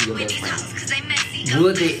friendship to your best friend?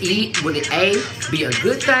 Would it A, be a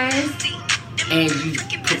good thing and you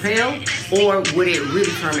propel, or would it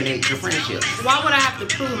really terminate your friendship? Why would I have to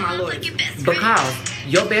prove my loyalty? Because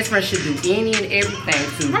your best friend should do any and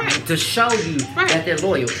everything to show you that they're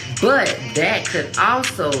loyal. But that could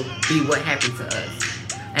also be what happened to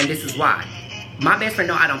us. And this is why. My best friend,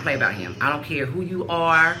 no, I don't play about him. I don't care who you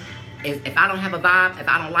are. If I don't have a vibe, if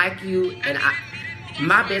I don't like you, and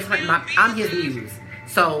my best friend, I'm his muse.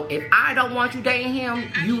 So if I don't want you dating him,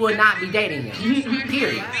 you will not be dating him.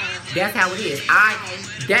 Period. That's how it is.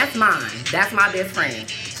 That's mine. That's my best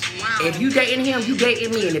friend. If you dating him, you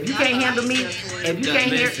dating me. And if you can't handle me, if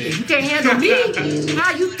you can't handle me,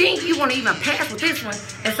 how you think you want to even pass with this one?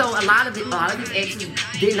 And so a lot of his exes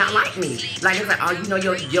did not like me. Like it's like, oh, you know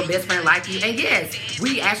your best friend like you. And yes,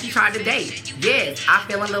 we actually tried to date. Yes, I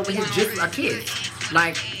fell in love with him just a kiss.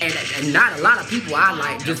 Like, and not a lot of people I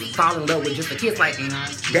like just fall in love with just a kiss. Like,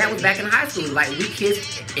 that was back in high school. Like, we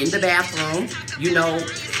kissed in the bathroom, you know.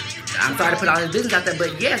 I'm sorry to put all this business out there,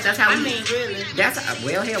 but yes, that's how really. That's,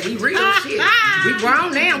 well, hell, we real shit. We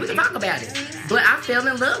grown now, we can talk about it. But I fell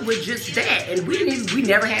in love with just that, and we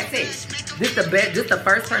never had sex. This the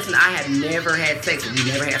first person I have never had sex with.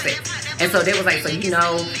 We never had sex. And so they was like, so you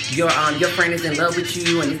know, your friend is in love with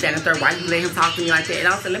you, and this, that, and the third. Why you let him talk to me like that? And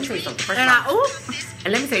I said, let me tell you something.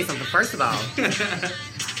 First of all,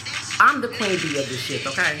 I'm the queen bee of this shit,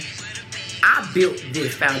 okay? I built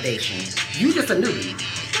this foundation. You just a newbie.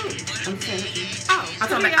 I'm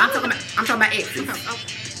talking about exes.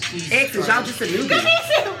 Exes, y'all just a newbie.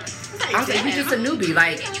 I'm saying you just a newbie.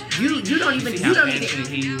 Like you don't even eat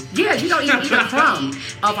a crumb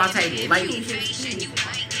off our table. Like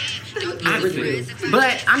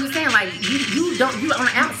but I'm just saying, like you on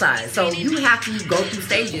the outside, so you have to go through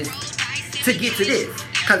stages to get to this.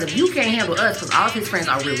 Because if you can't handle us, because all of his friends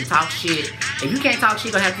are really talk shit. If you can't talk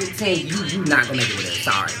shit, gonna have to tell you not gonna make it with us.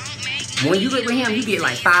 Sorry. When you get with him, you get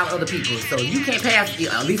like 5 other people. So you can't pass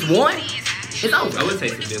at least one. It's over. I would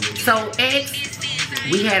take the bill. So X,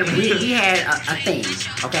 we had a thing.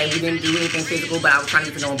 Okay, we didn't do anything physical, but I was trying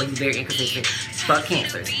to get to know him. But he's very inconsistent. Fuck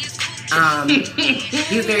cancer.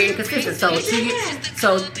 He was very inconsistent.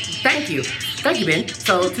 So thank you, Ben.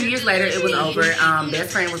 So 2 years later, it was over.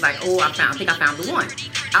 Best friend was like, oh, I think I found the one.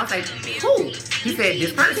 I was like, who? He said,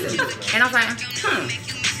 this person. And I was like,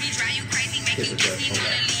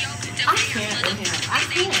 I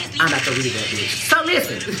can't. I'm about to read that bitch. So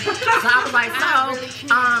listen. So I was like,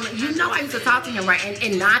 you know I used to talk to him, right?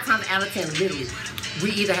 And 9 times out of 10, literally, we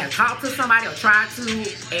either have talked to somebody or tried to,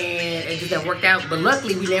 and it just didn't work out. But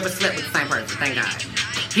luckily, we never slept with the same person. Thank God.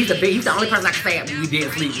 He's the only person I can say we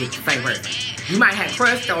didn't sleep with the same person. We might have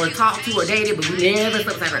crushed or talked to or dated, but we never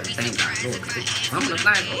slept with the same person. Thank God. Lord, I'm gonna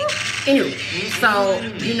like, anyway. So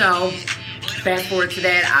you know, fast forward to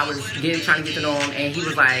that, I was trying to get to know him, and he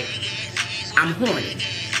was like, I'm horny.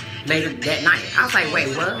 Later that night, I was like,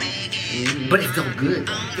 wait, what? But it's so good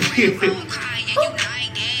though.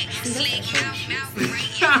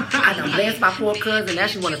 I done blessed my poor cousin. Now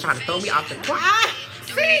she want to try to throw me off the court.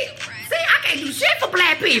 See, I can't do shit for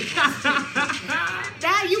black people.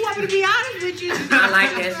 Dad, you want me to be honest with you? I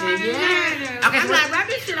like that shit. Yeah. Okay, I'm like, wrap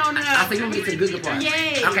this shit on her. I think you want me to get to the good part.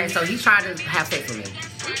 Yeah. Okay, so he tried to have sex with me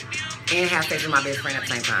and have sex with my best friend at the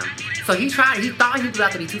same time. So he thought he was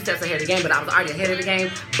about to be 2 steps ahead of the game, but I was already ahead of the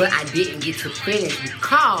game. But I didn't get to finish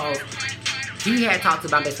because he had talked to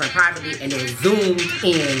my best friend privately and then zoomed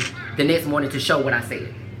in the next morning to show what I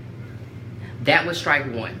said. That was strike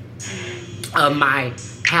 1 of my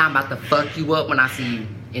how I'm about to fuck you up when I see you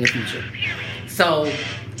in the future. So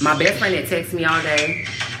my best friend had texted me all day.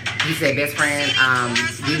 He said, best friend,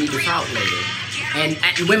 we need to talk later. And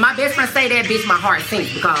when my best friend say that, bitch, my heart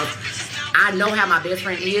sinks because I know how my best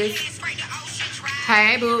friend is.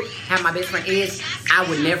 Hey, boo. How my best friend is, I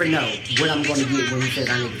would never know what I'm going to get when he says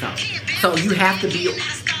I need to talk. So you have to be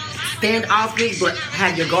standoffish, but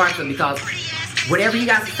have your guards up because whatever you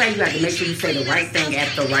got to say, you have to make sure you say the right thing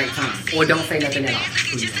at the right time. Or don't say nothing at all.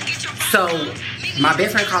 So my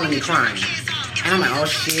best friend calling me crying. And I'm like, oh,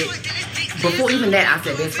 shit. Before even that, I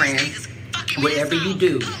said, best friend, whatever you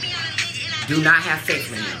do not have sex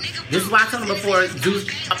with him. This is why I told him before,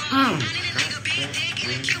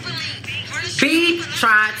 B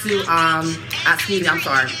tried to, excuse me, I'm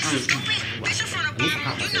sorry.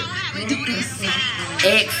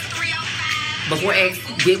 Before X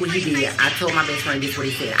did what he did, I told my best friend this what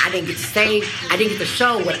he said. I didn't get to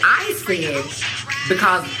show what I said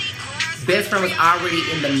because best friend was already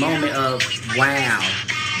in the moment of, wow.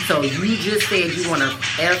 So you just said you want to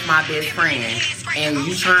F my best friend, and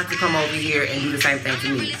you trying to come over here and do the same thing to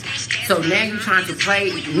me. So now you trying to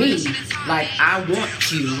play me like I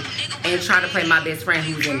want you, and try to play my best friend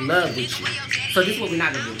who's in love with you. So this is what we're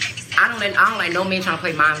not gonna do. I don't like no man trying to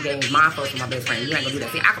play mind games, mind fuck with my best friend. You ain't gonna do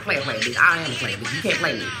that. See, I can play a player, bitch. I am a player, bitch. You can't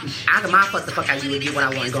play me. I can mind fuck the fuck out of you and get what I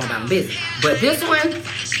want and go about my business. But this one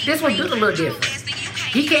do a little different.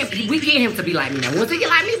 We get him to be like me now. Once he get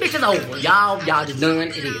like me, bitch, it's over. Y'all just done.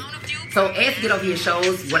 It is. So as get over here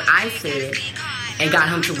shows what I said and got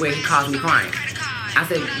him to where he calls me crying. I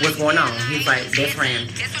said, what's going on? He's like, best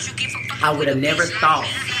friend, I would have never thought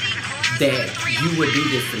that you would do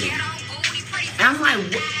this to me. And I'm like,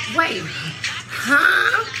 wait,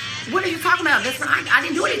 huh? What are you talking about? Best friend, I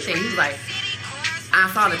didn't do anything. He was like, I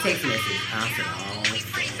saw the text message. I said, oh,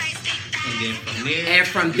 shit. And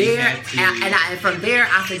from there,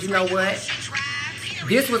 I said, you know what?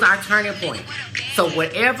 This was our turning point. So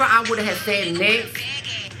whatever I would have said next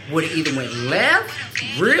would have either went left,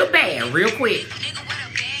 real bad, real quick,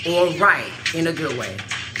 or right, in a good way.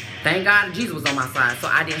 Thank God Jesus was on my side, so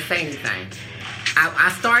I didn't say anything.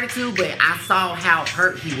 I started to, but I saw how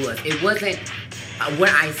hurt he was. It wasn't what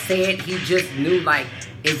I said. He just knew, like,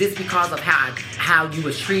 is this because of how you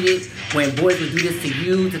was treated when boys would do this to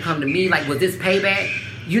you to come to me? Like, was this payback?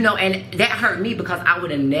 You know, and that hurt me because I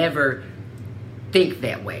would have never think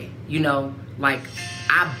that way. You know, like,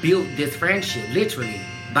 I built this friendship literally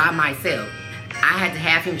by myself. I had to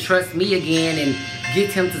have him trust me again and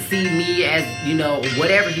get him to see me as, you know,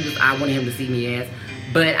 whatever I wanted him to see me as.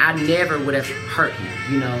 But I never would have hurt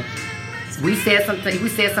him, you know. We said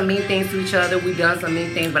some mean things to each other. We done some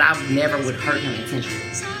mean things, but I never would hurt him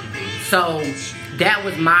intentionally. So that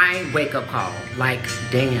was my wake-up call. Like,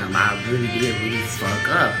 damn, I really did fuck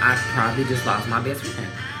up. I probably just lost my best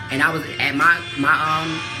friend. And I was at my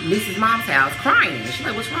niece's mom's house crying. And she's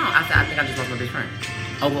like, what's wrong? I said, I think I just lost my best friend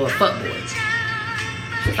over a fuckboy.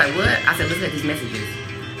 She's like, what? I said, listen at these messages.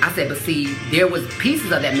 I said, but see, there was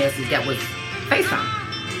pieces of that message that was FaceTime.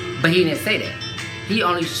 But he didn't say that. He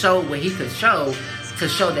only showed what he could show to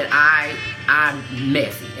show that I'm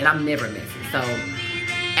messy. And I'm never messy. So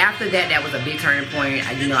after that was a big turning point.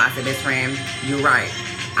 You know, I said, best friend, you're right.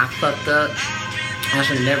 I fucked up. I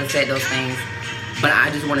should have never said those things. But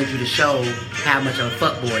I just wanted you to show how much of a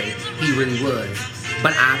fuckboy he really was.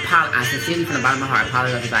 But I sincerely, from the bottom of my heart,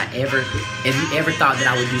 apologize if you ever thought that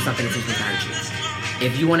I would do something intentionally to hurt you.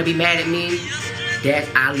 If you want to be mad at me,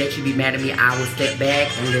 I'll let you be mad at me. I will step back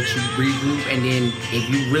and let you regroup. And then if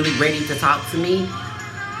you're really ready to talk to me,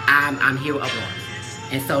 I'm here with open arms.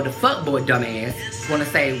 And so the fuckboy dumbass want to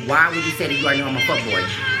say, why would you say that you already know I'm a fuckboy?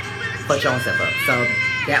 Fuck your own self up. So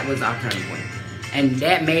that was our turning point. And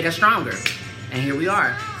that made us stronger. And here we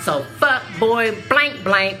are. So fuckboy blank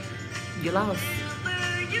blank, you lost.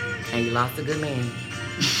 And you lost a good man.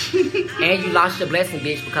 And you lost your blessing,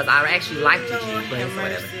 bitch, because I actually liked you, but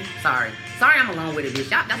whatever. Sorry, I'm alone with it, bitch.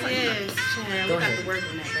 That's what you know. Go ahead. Got to work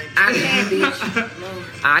on that, baby. I can't, bitch.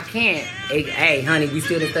 I can't. Hey, honey, we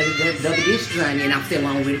still in double dishes, honey, and I'm still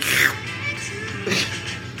alone with it.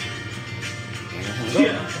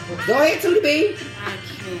 Go ahead, Tootie B. I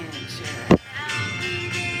can't, child.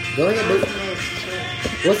 Go ahead, bitch.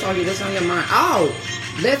 What's on your mind? Oh,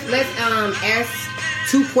 let's ask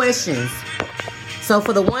 2 questions. So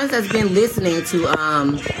for the ones that's been listening to hold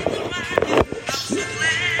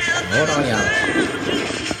on, y'all.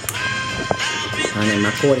 Honey,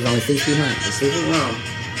 my cord is only 6 feet high. It's 6 feet long.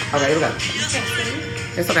 Okay, here we go.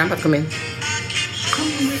 It's okay, I'm about to come in.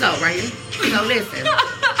 So right here. So listen.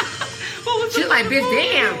 She's like, bitch,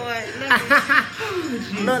 damn.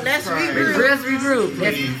 Look, let's regroup.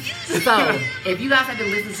 So if you guys have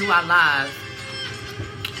been listening to our lives,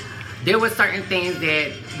 there were certain things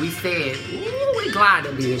that we said. Ooh, we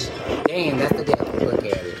glided, bitch. Damn, that's the devil. Look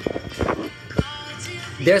at it.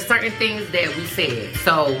 There's certain things that we said.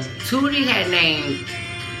 So Tootie had named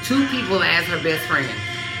 2 people as her best friends.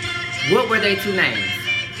 What were they 2 names?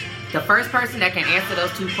 The first person that can answer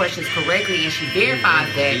those 2 questions correctly and she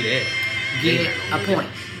verifies that get a point.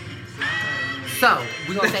 So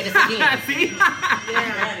we're gonna say this again.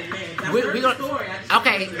 We're gonna,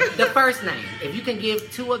 okay, the first name. If you can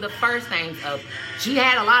give 2 of the first names of, she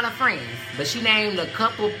had a lot of friends, but she named a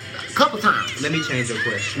couple times. Let me change your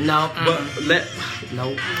question. No. No. No,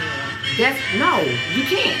 you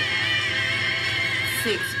can't.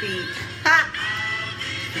 6 feet.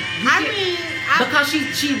 Because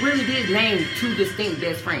she really did name 2 distinct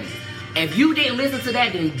best friends. If you didn't listen to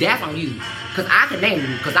that, then that's on you. Because I can name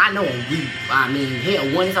them, because I know them. Hell,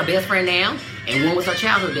 one is her best friend now, and one was her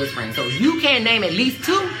childhood best friend. So you can't name at least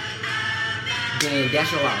 2, then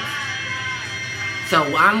that's your loss. So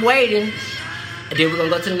I'm waiting. Then we're gonna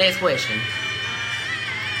go to the next question.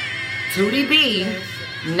 Tootie B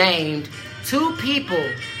named 2 people,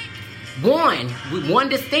 one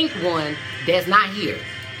distinct one that's not here.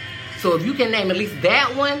 So if you can name at least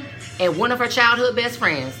that one and one of her childhood best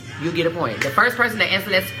friends, you'll get a point. The first person to answer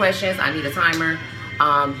these questions, I need a timer.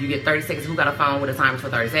 You get 30 seconds. Who got a phone with a timer for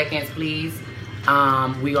 30 seconds, please?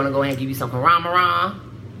 We're gonna go ahead and give you some Karamaran,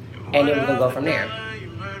 and then we're gonna go from there.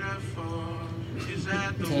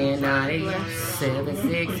 10, 9, 8, 7,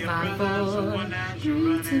 6, 5, 4,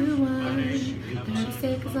 3, 2, 1. 30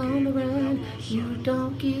 seconds on the run. You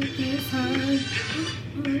don't get this high.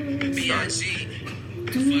 They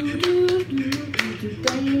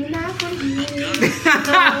not for you.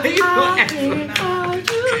 I can't call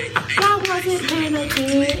you. I wasn't paying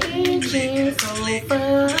attention. So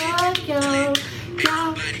fuck y'all.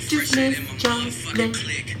 Y'all just missed y'all listen.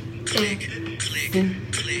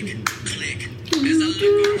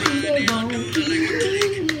 They won't give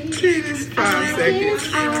me 5 seconds.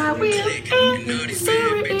 I will answer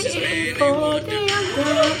it for them.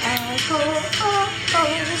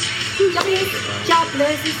 Y'all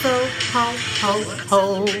bless you so ho.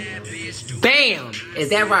 Bam! Is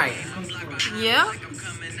that right? Yeah.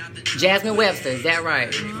 Jasmine Webster, is that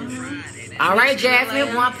right? Mm-hmm. All right,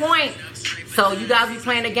 Jasmine, 1 point. So you guys be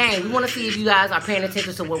playing the game. We want to see if you guys are paying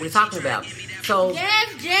attention to what we're talking about. So yes,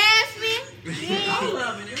 Jasmine.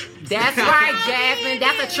 That's right, Jasmine.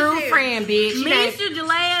 That's a true friend, bitch. Misha,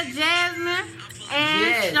 Jalea, Jasmine,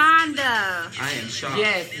 and Shonda. I am shocked.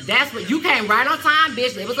 Yes, that's what you came right on time,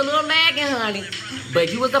 bitch. It was a little lagging, honey, but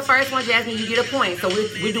you was the first one, Jasmine. You get a point. So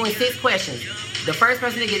we're doing 6 questions. The first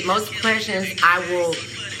person to get most questions, I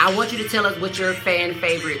want you to tell us what your fan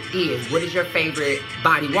favorite is. What is your favorite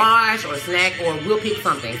body wash or snack, or we'll pick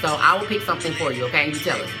something. So I will pick something for you, okay? And you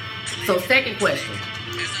tell us. So second question.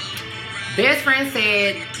 Best friend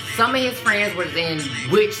said some of his friends were in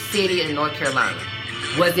which city in North Carolina?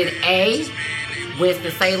 Was it A,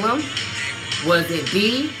 Winston-Salem? Was it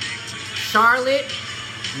B, Charlotte?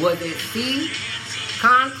 Was it C,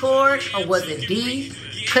 Concord? Or was it D,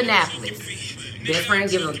 Kannapolis? Best friend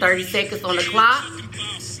gives them 30 seconds on the clock.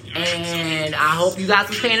 And I hope you guys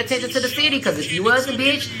was paying attention to the city, because if you wasn't,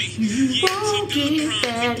 bitch, you won't get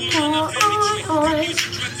that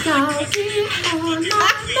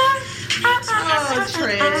Oh,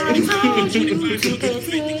 trash. I told you to pay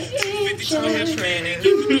attention.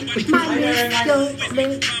 You might miss your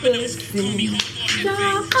blessing.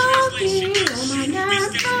 Y'all call me on my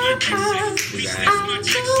number. I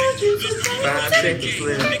told you to pay 5 seconds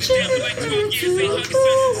left. attention to what you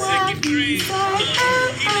say. You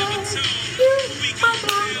might miss your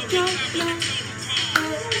blessing.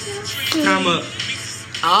 Time up.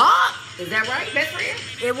 Oh, is that right, best friend?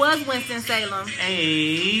 It was Winston-Salem.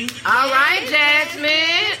 Hey. All right,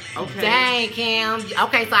 Jasmine. Okay. Dang, Cam.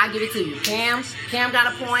 Okay, so I'll give it to you. Cam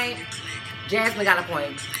got a point. Jasmine got a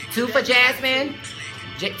point. 2 for Jasmine.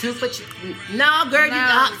 2 for... No, girl,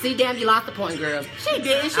 you... see, damn, you lost the point, girl. She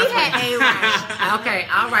did. She had A right. Okay,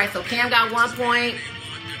 all right. So Cam got 1 point.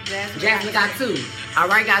 Jasmine got 2. All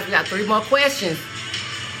right, guys, we got 3 more questions.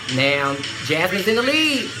 Now, Jasmine's in the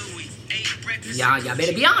lead. Y'all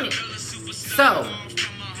better be on it. So,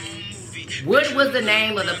 what was the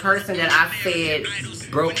name of the person that I said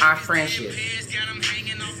broke our friendship?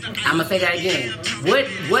 I'm gonna say that again.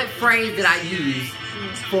 What phrase did I use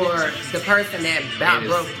for the person that about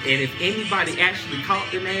broke? And if anybody actually caught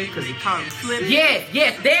the name, because he caught him slipping. Yes,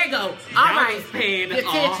 there you go. All right. Was paying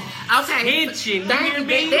attention. Attention.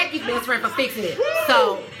 Thank you, best friend, for fixing it.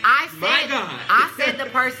 So I said the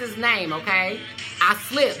person's name, okay? I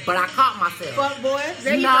slipped, but I caught myself. Fuck boy.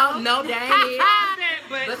 No, that ain't it.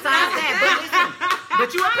 Besides that,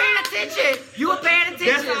 but you were paying attention. You were paying attention.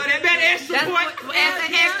 That's all that extra point. That's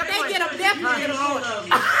an extra point. They get them definitely get them all of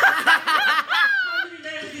them.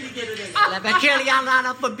 Kelly, y'all line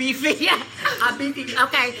up for beefy. I beefy.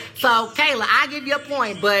 Okay, so Kayla, I give you a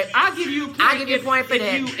point, but I'll give you a point. I give you a point for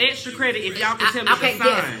that. You extra credit if y'all can tell me okay, the sign.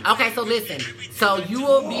 yes. Okay, so listen. So you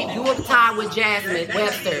will tie with Jasmine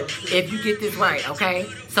Webster if you get this right. Okay.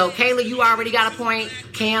 So Kayla, you already got a point.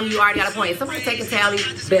 Cam, you already got a point. Is somebody taking tally?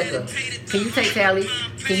 Becca, can you take tally?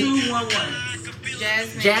 2, 1, 1.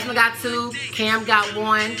 Jasmine got 2. Cam got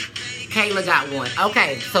 1. Kayla got 1.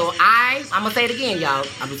 Okay, so I'm gonna say it again, y'all.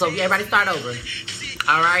 So everybody start over.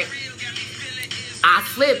 All right. I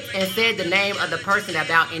slipped and said the name of the person that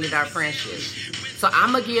about ended our friendship. So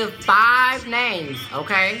I'm gonna give 5 names.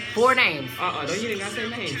 Okay, 4 names. You didn't gotta say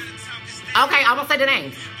names. Okay, I'm gonna say the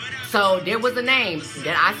names. So there was a name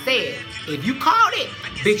that I said. If you called it,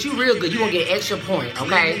 Bitch, you real good. You gonna get an extra point,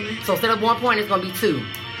 okay? So instead of 1 point, it's gonna be 2.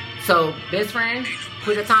 So, best friend,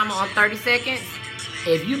 put a timer on 30 seconds.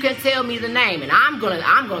 If you can tell me the name, and I'm gonna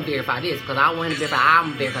verify this because I want to verify.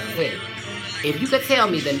 I'm verifying it. If you could tell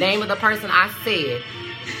me the name of the person I said,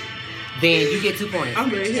 then you get 2 points. I'm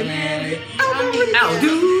ready.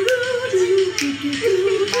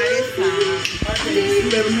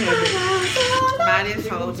 By this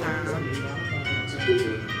whole time.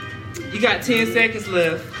 You got 10 seconds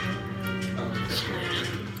left.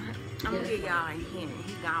 I'm gonna get y'all in here.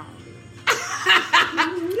 He gone.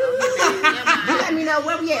 Let me know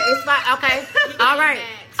where we at. It's fine. Okay. All right.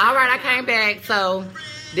 I came back. So,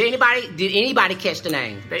 did anybody catch the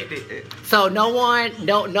name? They did. So no one.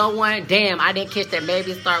 Damn, I didn't catch that.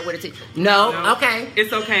 Maybe start with a T. No. Okay.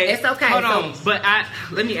 It's okay. Hold on. So, But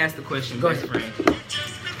let me ask the question, Go best ahead. friend.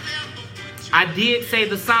 I did say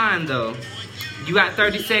the sign though. You got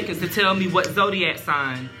 30 seconds to tell me what zodiac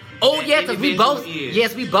sign. Oh yeah, because we both. Is.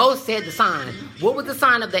 Yes, we both said the sign. What was the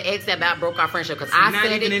sign of the ex that about broke our friendship? Because I not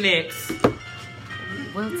said even it. an ex.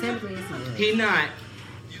 Well, technically, it's not. He not.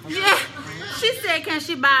 Yeah. She said, can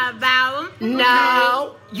she buy a vowel?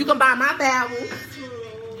 No, you can buy my vowel.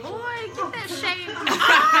 Boy, get that shade.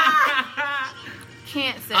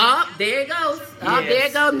 Can't say. Up there it goes. Up Yes. there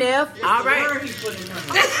it goes, Neff. All right. Word he put in front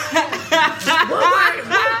of What word?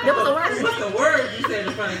 There was a word. What's the word you said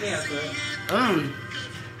in front of Cancer?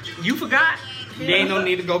 You forgot? They ain't no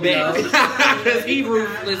need to go back. Because he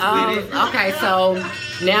ruthless with it. Okay, so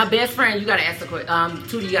now best friend, you gotta ask a question.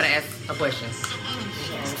 Tootie, you gotta ask a question.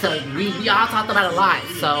 So we all talked about a lot.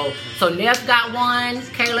 So Neff got 1,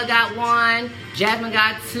 Kayla got 1, Jasmine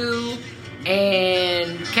got 2,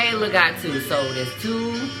 and Kayla got 2. So there's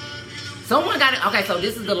 2. Someone got it. Okay, so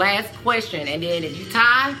this is the last question, and then if you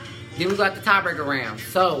tie, then we got the tiebreaker round.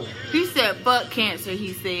 So He said, fuck Cancer,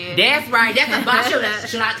 he said. that's right. That's a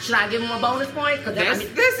should I give him a bonus point? Because That's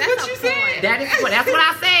what you said. that's what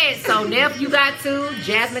I said. So Neff, you got 2,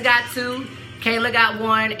 Jasmine got 2, Kayla got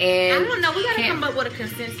 1, and I don't know. We gotta Cam- come up with a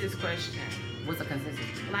consensus question. What's the consensus?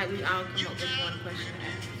 Like we all come up with one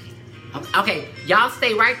question. Okay, y'all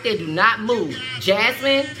stay right there. Do not move.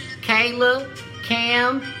 Jasmine, Kayla,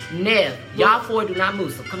 Cam, Neff. Y'all 4 do not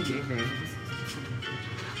move. So come get here.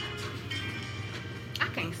 I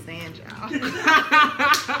can't stand y'all. You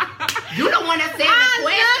the one that said the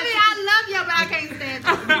question. I love y'all, but I can't stand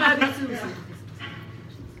y'all. Love you too.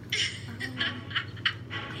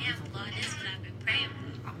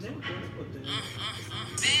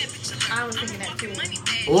 I was thinking that too.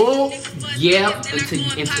 Oh, yep. Until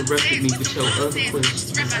you interrupted me with your other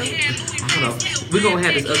question. Hold on. We're going to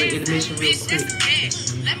have this other intermission real quick.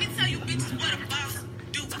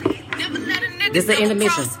 This is the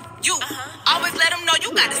intermission. You always let him know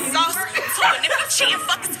you got the sauce. So and if you cheating,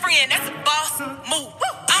 fuck his friend, that's a boss move.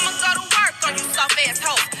 I'ma go to work on you soft ass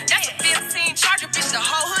hoes. That's a 15 charger, bitch, the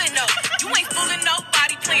whole hood know. You ain't fooling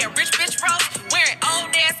nobody, playing rich bitch roles. Wearing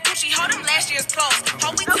old ass Gucci, hold them last year's clothes.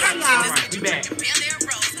 How we Okay, y'all. We back.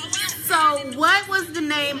 So what was the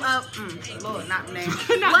name of Lord, not the name.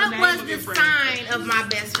 Not What the name was of the your friend. sign of my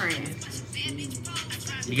best friend?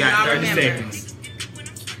 You got Y'all 30 remember. seconds.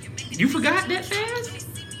 You forgot that fast?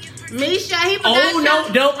 Misha, he forgot.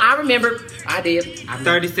 Oh no, I remember. I did.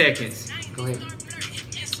 30 seconds. Go ahead.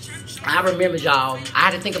 I remember, y'all. I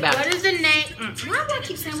had to think about What it. is the name? Why do I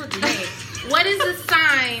keep saying what's the name? What is the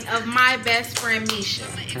sign of my best friend Misha?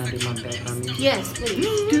 Can I do my best on me? Yes, please.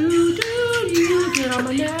 Do you get on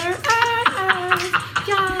my nerves?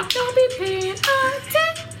 Y'all don't be paying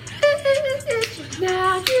attention.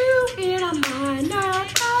 Now you get on my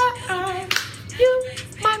nerves. You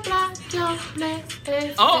might block your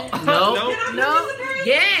blessings. Oh, No.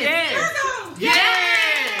 Yes.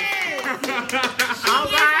 All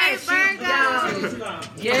right,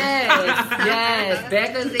 Yes.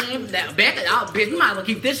 Becca's in. Becca, we might as well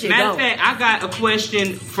keep this shit Matter of going. fact, I got a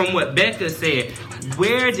question from what Becca said.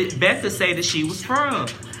 Where did Becca say that she was from?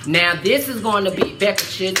 Now this is going to be Becca.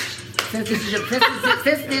 Since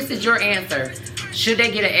this is your answer, should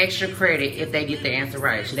they get an extra credit if they get the answer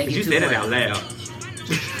right? Should they get You 2 said it points? out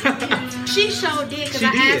loud. She sure did because She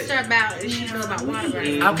I did. asked her about if she knew about water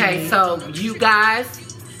right. Okay, so you guys,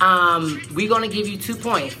 we're gonna give you 2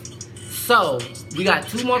 points. So we got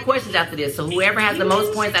 2 more questions after this. So whoever has the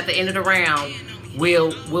most points at the end of the round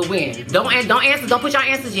will win. Don't answer. Don't put your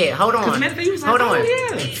answers yet. Hold on. Hold on.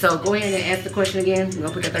 Yeah. So go ahead and ask the question again. We're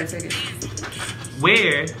gonna put that 30 seconds.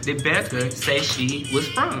 Where did Becca say she was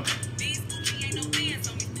from?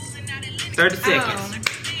 30 seconds.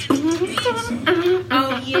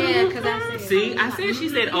 Oh yeah, because I said. See, I said she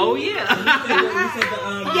said, oh yeah.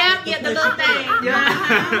 Yep, the little thing.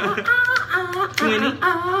 20.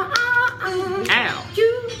 Ow.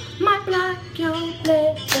 You might block your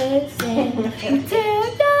blessings.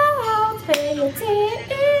 Tell your hoes pay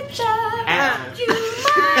attention. Ow. You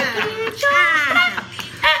might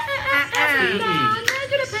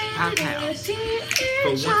get For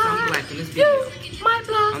once I'm black in this video. My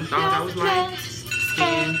block I thought I was like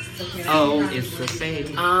skin. Oh, it's a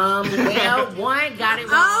fade. Well, one got it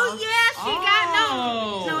wrong. Oh yeah, she got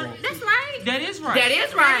no. That's right. That is right. That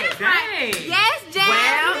is right. Dang. Yes,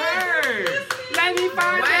 Jasmine. Well, let me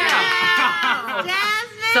find Wow. out.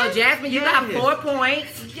 Jasmine. So Jasmine, you got Yes. 4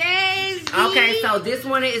 points. Jay-Z. Okay, so this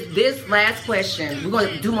one is this last question. We're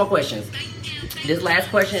gonna do more questions. This last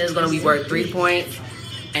question is gonna be worth 3 points.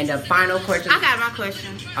 And the final question. I got my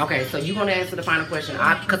question. Okay, so you're gonna answer the final question.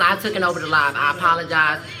 Because I took it over the live. I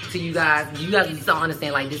apologize to you guys. You guys just don't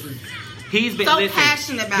understand. Like this is. He's been So listen,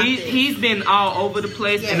 passionate about this. He's been all over the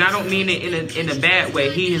place, Yes. and I don't mean it in a bad way.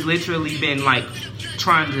 He has literally been like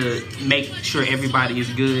trying to make sure everybody is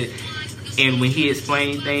good, and when he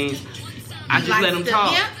explains things, I just let him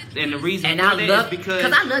talk. Yeah. And the reason And for I that love is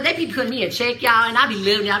because I love they be putting me in check, y'all, and I be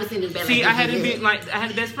living. Y'all be sitting in this bed. see, like, I had to be like I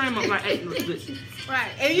had a best friend. I'm like, hey, look,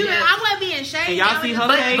 Right. And you, Yeah. I wasn't being shady. and y'all see her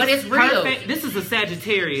But- face, but it's Her real. face- this is a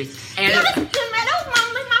Sagittarius, and That was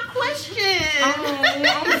my question. oh,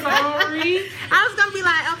 I'm sorry. I was gonna be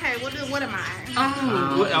like, okay, what am I?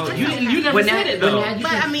 You never When said that- it when though. that-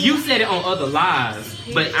 But I mean, You said it on other lives,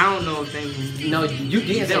 but I don't know if they. no, you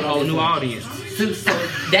did say They're a whole this new one. audience. So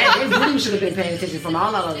that they really should have been paying attention from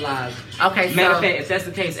all our other lives. Okay, so Matter of fact, if that's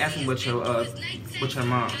the case, ask me with your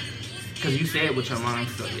mom, because you said with your mom.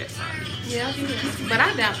 So yes, yeah, but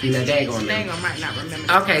I doubt No, they ain't gonna they might not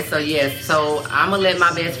remember. okay, so yes, so I'm gonna let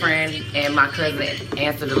my best friend and my cousin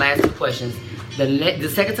answer the last 2 questions. The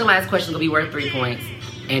second to last question will be worth 3 points,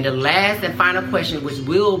 and the last and final question, which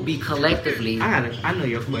will be collectively, I know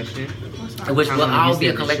your question. which will all be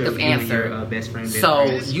a You said collective you and answer. your, best friend. So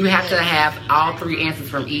you have to have all 3 answers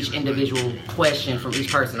from each individual question from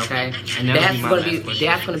each person, okay? And that'll be my last question.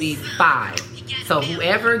 That's gonna be 5. So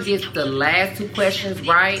whoever gets the last 2 questions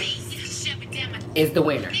right is the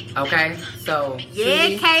winner, okay? So Yeah,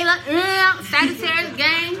 Tootie, Kayla. Sagittarius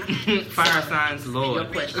gang. Fire signs, your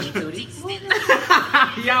Lord. question, Tootie.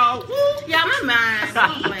 Y'all. Yeah, my mind.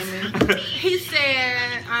 Don't blame me. He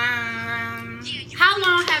said, how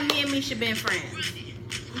long have me and Misha been friends?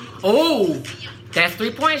 Oh, that's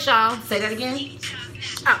 3 points, y'all. Say that again.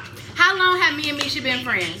 Oh, how long have me and Misha been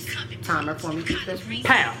friends? Timer for me, please, best friend.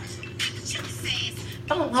 Pow.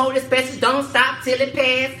 Don't hold it special. Don't stop till it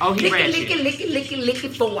pass. Oh, he lick ratchet. it, lick it, lick it, lick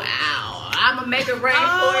it for a while. I'ma make it rain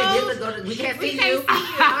for it. Here's a go. We can't see you.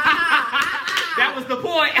 That was the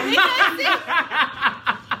point.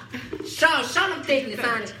 Show them thickness,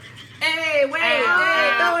 honey. Hey, wait, hey,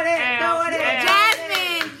 throw it in, throw it in.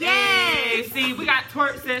 Jasmine, Hey, yes. see, we got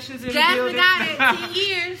twerk sessions in the Jasmine building. got it 10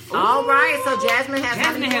 years. All right, so Jasmine has.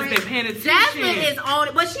 Jasmine has been paying attention. Jasmine is on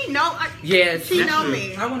it, but she know. Yes. She That's know true.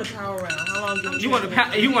 me. I want a power round. How long do You want to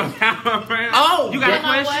power around? Oh, you got yeah.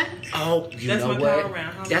 a question? Oh, you That's know my what? power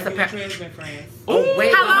round. How That's long a have pa- you and Trez been friends? Oh,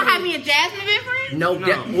 wait. How long wait. have me and Jasmine been friends? No, No.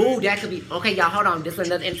 that, ooh, that could be. Okay, y'all, hold on. This is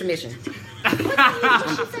another intermission. How long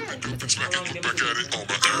have you been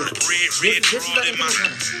Red This is drawn in my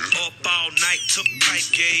a- up all night, took pipe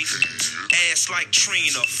gauge. Ass like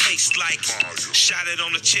Trina, face like shot it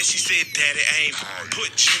on the chest. She said, "Daddy aim."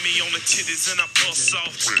 Put Jimmy on the titties and I bust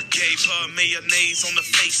off. Gave her mayonnaise on the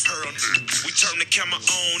face. We turned the camera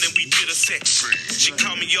on and we did a sex. She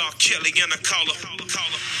called me y'all Kelly and I call her.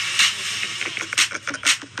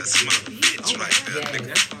 That's my bitch right there,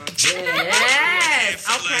 nigga. Yes.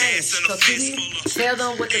 Okay. So, Tootie, tell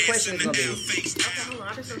them what the question is gonna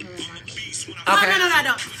be. Oh, no, I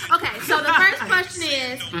don't. Okay, so the first question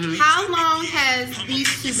is, how long has these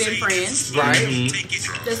two been friends? Right.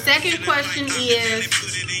 The second question is,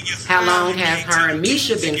 How long has her and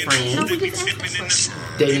Misha been no, friends? we just answered that question.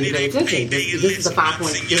 They didn't pay attention. This is a 5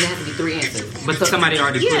 point. There has to be 3 answers. But somebody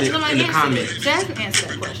already Yeah, put it somebody in the answered comments. it. Jasmine answered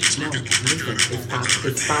that question. No, listen.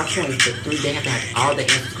 It's 5 points, but 3. They have to have all the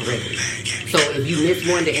answers correctly. So if you miss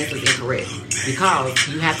one, the answer is incorrect because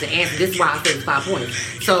you have to answer. This is why I said it's 5 points.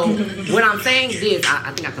 So what I'm saying is,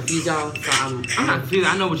 I think I confused y'all. So I'm I'm not confused.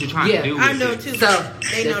 I know what you're trying Yeah. to do with I know it. too. So,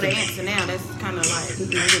 They know the that's- answer now. That's kind of like,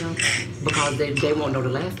 because they won't know the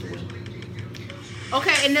last one.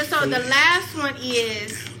 Okay, and then so the last one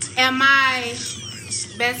is, am I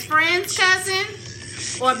best friend's cousin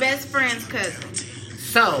or best friend's cousin?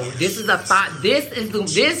 So this is a 5.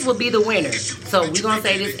 This will be the winner. So we're gonna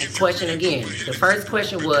say this question again. The first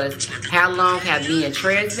question was, how long have me and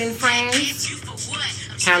Trez been friends?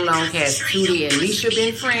 How long has Tootie and Misha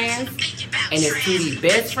been friends? and it's Tootie's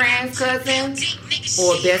best friend's cousin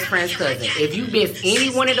or best friend's cousin. If you miss any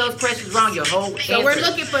one of those questions wrong, your whole answer. So we're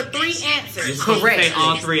looking for 3 answers. Correct. Say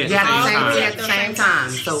all 3 at the same time. At the same time.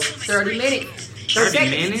 So 30 minutes. 30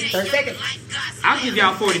 minutes? 30 seconds. I'll give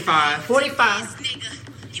y'all 45. 45.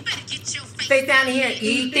 Stay down here and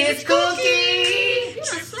eat this cookie.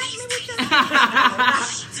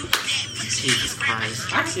 Jesus Christ.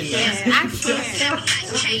 I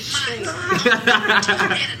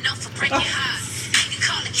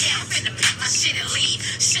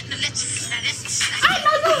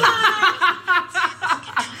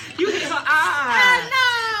You hit her eye.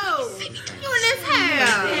 know. You in this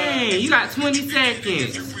house. Dang, you got 20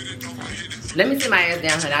 seconds. Let me sit my ass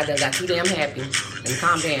down, honey. I done got too damn happy. Let me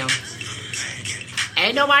calm down.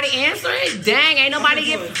 Ain't nobody answering? Dang, ain't nobody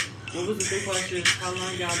get. What was the big question? How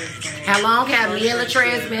long y'all been friends? How long have me and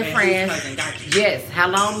Latrez been friends? Got you. Yes. How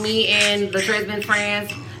long me and Latrez been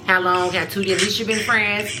friends? How long have Tootie and Misha been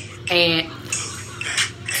friends? And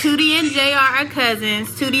Tootie and JR are cousins.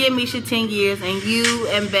 Tootie and Misha 10 years, and you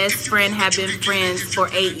and best friend have been friends for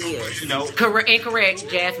 8 years. No. incorrect,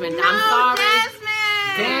 Jasmine. I'm sorry. Jasmine.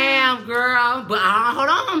 Damn, girl. But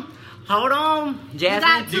hold on, You Jasmine.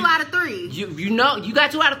 got 2 out of 3. You know you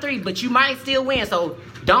got 2 out of 3, but you might still win. So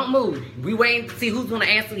don't move. We waiting to see who's gonna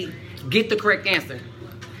get the correct answer.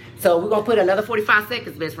 So we're gonna put another 45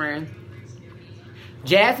 seconds, best friend.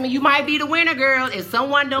 Jasmine, you might be the winner, girl. If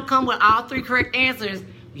someone don't come with all 3 correct answers,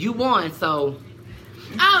 you won. So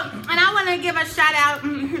Oh, and I want to give a shout out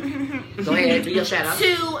go ahead, do your shout out.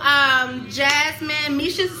 to Jasmine,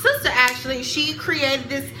 Misha's sister. Actually, she created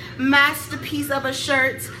this masterpiece of a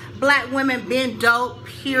shirt. Black women been dope.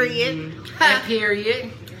 Period. And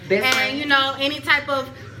period. Best And friend. you know, any type of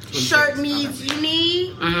shirt needs you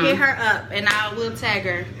need, hit her up, and I will tag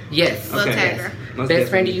her. Yes. We'll Okay. tag her. Most Best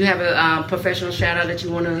friend, do definitely. you have a professional shout out that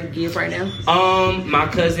you want to give right now? My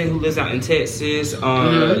cousin who lives out in Texas,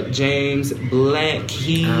 James Black,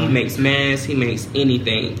 he makes masks, he makes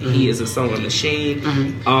anything. He is a sewing machine.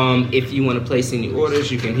 If you want to place any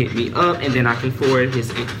orders, you can hit me up, and then I can forward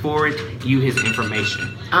you his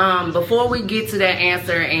information. Before we get to that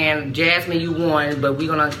answer, and Jasmine, you won, but we're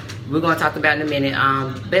gonna talk about it in a minute.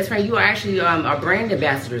 Best friend, you are actually our brand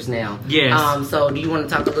ambassadors now. Yes. So do you want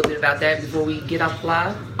to talk a little bit about that before we get off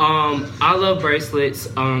live? I love bracelets.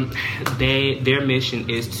 Their mission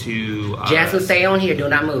is to Jasmine, stay on here. Do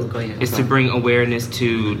not move. Go ahead. is to bring awareness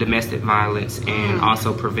to domestic violence and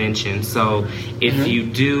also prevention. So if you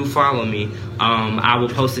do follow me, I will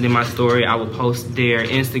post it in my story. I will post their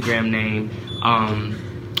Instagram name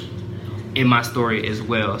in my story as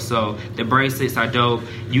well. So the bracelets are dope.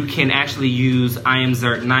 You can actually use I am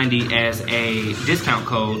Zert90 as a discount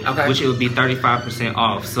code, which it would be 35%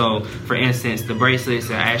 off. So for instance, the bracelets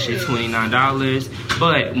are actually $29,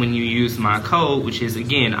 but when you use my code, which is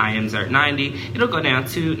again I am Zert90, it'll go down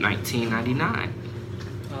to $19.99.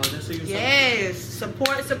 Yes,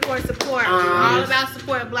 support. We're all about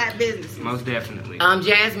supporting black business. Most definitely.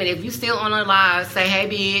 Jasmine, if you still on the live, say hey,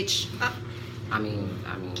 bitch. I mean.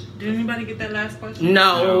 Did anybody get that last question?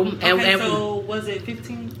 No. Okay, so was it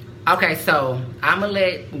 15? Okay, so I'm gonna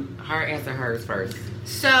let her answer hers first.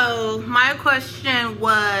 So my question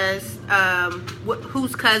was,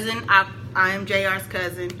 whose cousin? I am JR's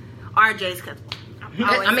cousin, RJ's cousin.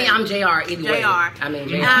 I'm JR either way. JR. I mean,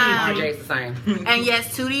 JR and RJ's the same. And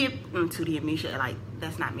yes, Tootie and Misha, like,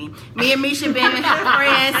 that's not me. Me and Misha been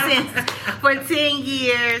friends for 10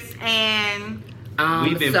 years, and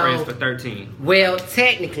we've been friends for 13. Well,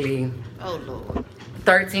 technically, oh Lord,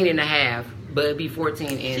 13 and a half, but it'd be 14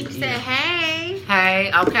 and she said, hey.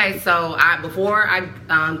 Hey, okay, so before I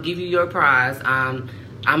give you your prize, I'm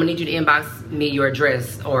gonna need you to inbox me your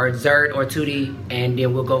address, or Zert or Tootie, and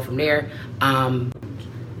then we'll go from there.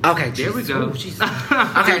 Okay, there we go. Ooh, okay,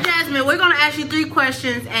 So Jasmine, we're gonna ask you 3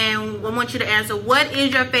 questions, and we want you to answer. What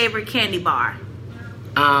is your favorite candy bar?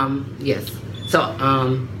 Yes. So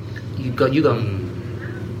you go. You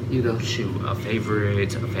go. Shoot, a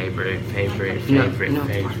favorite. No. For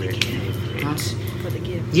the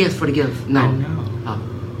gift. Yes, for the gift. No. Oh,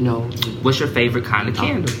 no. No. What's your favorite kind of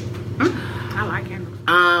candle? I like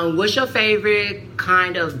candles. What's your favorite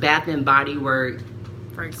kind of Bath and Body Works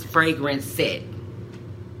fragrance set?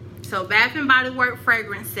 So Bath and Body Works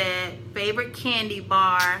fragrance set. Favorite candy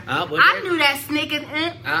bar. I knew that Snickers.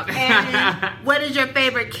 And what is your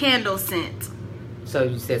favorite candle scent? So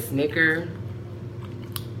you said Snicker.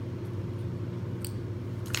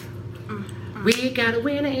 We got a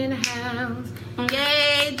winner in the house.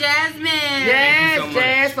 Yay, Jasmine! Yes, so much.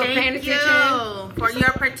 Jazz, for paying Thank attention. you for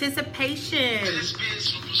your participation.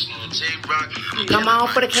 Come on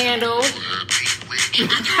for the candle.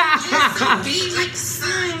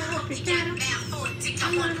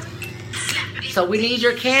 So we need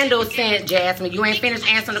your candle scent, Jasmine. You ain't finished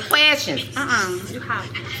answering the questions. You hot.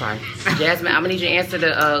 Sorry, Jasmine. I'm gonna need you to answer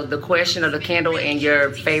the question of the candle and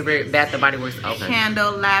your favorite Bath and Body Works. Okay.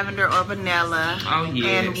 Candle, lavender or vanilla. Oh,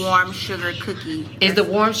 yes. And warm sugar cookie. Is the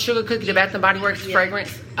warm sugar cookie the Bath and Body Works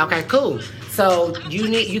fragrance? Okay, cool. So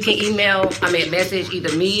you can message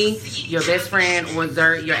either me, your best friend, or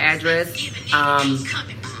Zert your address.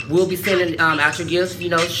 We'll be sending out your gifts,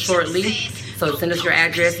 shortly. So send us your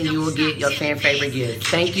address and you will get your fan favorite gift.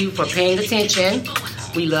 Thank you for paying attention.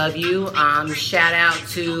 We love you. Shout out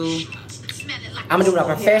to, I'm gonna do it a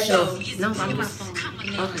professional. No, I'm just, so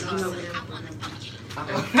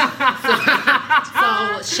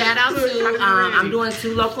shout out to, I'm doing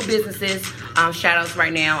 2 local businesses. Shout outs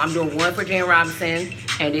right now. I'm doing one for Jan Robinson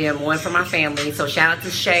and then one for my family. So shout out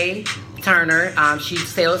to Shay Turner. She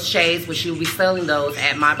sells shades, but she'll be selling those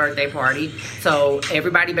at my birthday party. So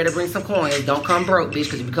everybody better bring some coins. Don't come broke, bitch,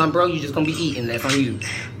 because if you come broke, you're just gonna be eating. That's on you.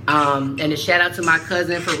 And a shout out to my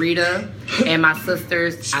cousin Farida and my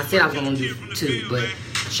sisters. I said I was gonna do 2, but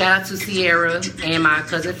shout out to Sierra and my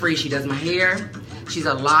cousin Free. She does my hair. She's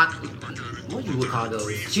a lock. What you would call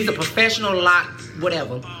those? She's a professional lock,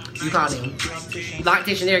 whatever you call them.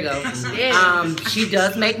 Loctician, there you go. She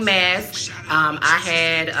does make masks. I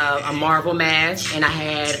had a Marvel mask, and I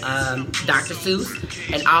had Dr. Seuss,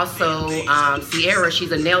 and also Sierra.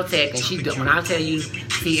 She's a nail tech, and when I tell you,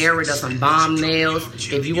 Sierra does some bomb nails.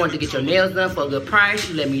 If you want to get your nails done for a good price,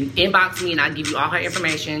 you let me inbox me, and I'll give you all her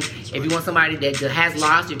information. If you want somebody that has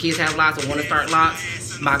locks, your kids have locks, or want to start locks,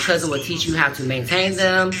 my cousin will teach you how to maintain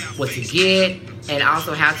them, what to get, and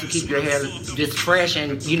also how to keep your hair just fresh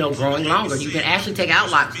and, growing longer. You can actually take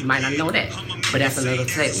out locks. You might not know that, but that's another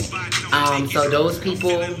segment. So those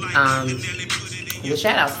people, the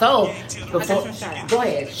shout out. So, before, go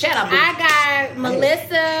ahead. Shout out. I got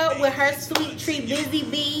Melissa with her Sweet Tree Busy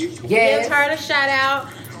Bee. Yes. Give her the shout out.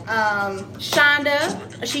 Shonda,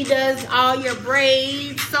 she does all your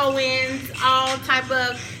braids, sew-ins, all type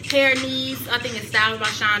of hair needs. I think it's Styled by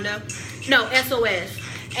Shonda. No, SOS.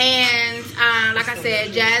 And like I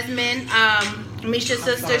said, Jasmine, Misha's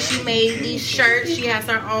sister, she made these shirts. She has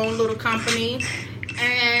her own little company.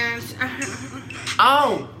 And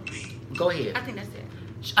oh, go ahead. I think that's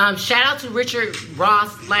it. Shout out to Richard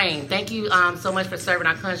Ross Lane. Thank you so much for serving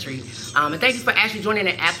our country. And thank you for actually joining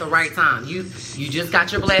it at the right time. You just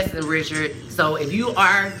got your blessing, Richard. So if you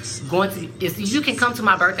are going to, if you can come to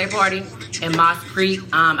my birthday party in Moss Creek,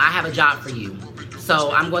 I have a job for you.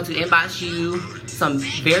 So I'm going to inbox you some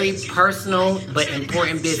very personal but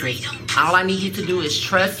important business. All I need you to do is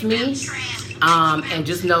trust me. And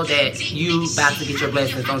just know that you about to get your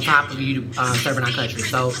blessings on top of you serving our country.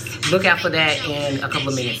 So look out for that in a couple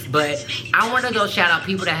of minutes. But I want to go shout out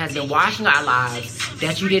people that has been watching our lives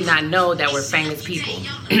that you did not know that were famous people.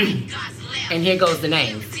 And here goes the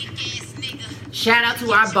names. Shout out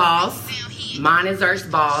to our boss, mine is Zert's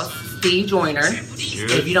boss, Steve Joyner.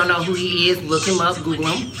 If you don't know who he is, look him up, Google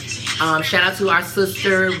him. Shout out to our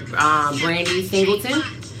sister, Brandy Singleton.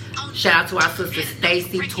 Shout out to our sister,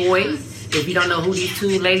 Stacy Toy. If you don't know who these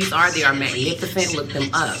 2 ladies are, they are magnificent. Look them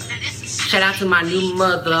up. Shout out to my new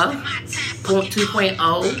mother,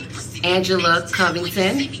 2.0, Angela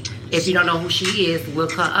Covington. If you don't know who she is,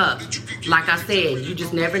 look her up. Like I said, you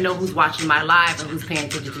just never know who's watching my live and who's paying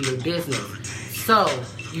attention to your business. So,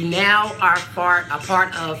 you now are a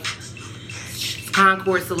part of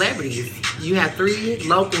Concord Celebrities. You have 3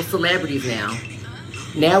 local celebrities now.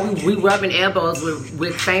 Now we rubbing elbows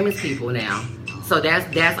with famous people now. So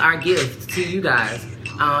that's our gift to you guys.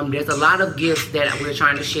 There's a lot of gifts that we're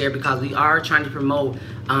trying to share because we are trying to promote,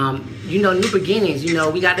 new beginnings.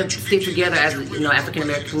 We got to stick together as African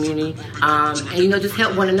American community, and just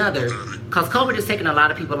help one another. Because COVID is taking a lot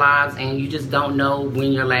of people's lives, and you just don't know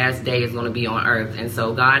when your last day is going to be on earth. And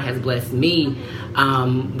so God has blessed me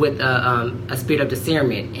with a spirit of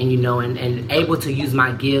discernment, and able to use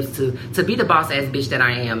my gifts to be the boss ass bitch that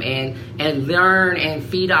I am, and learn and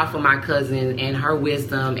feed off of my cousin and her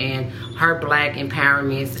wisdom and her black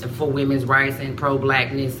empowerment for women's rights and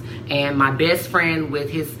pro-blackness, and my best friend with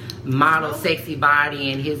his model sexy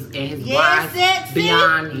body and his wise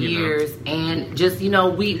beyond years, and just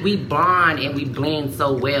we bond and we blend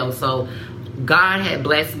so well. So God had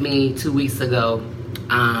blessed me 2 weeks ago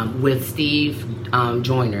with Steve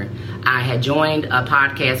Joyner. I had joined a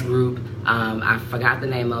podcast group. I forgot the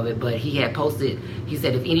name of it, but he had posted, he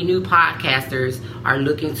said if any new podcasters are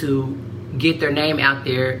looking to get their name out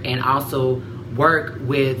there and also work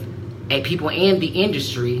with people in the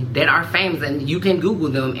industry that are famous, and you can Google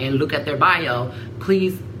them and look at their bio,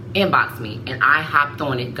 please inbox me, and I hopped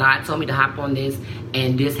on it. God told me to hop on this,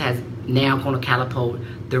 and this has now going to catapult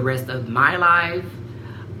the rest of my life,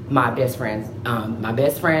 my best friend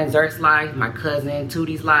Zert's life, my cousin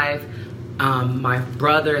Tootie's life, my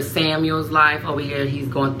brother Samuel's life over here. He's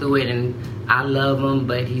going through it, and I love him,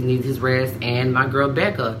 but he needs his rest, and my girl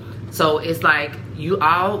Becca. So it's like you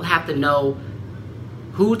all have to know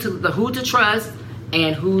who to trust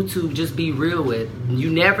and who to just be real with. You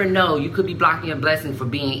never know. You could be blocking a blessing for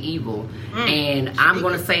being evil. And I'm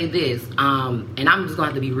going to say this, and I'm just going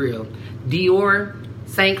to have to be real. Dior,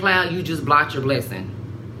 St. Cloud, you just blocked your blessing.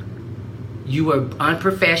 You were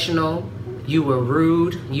unprofessional. You were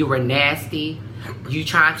rude. You were nasty. You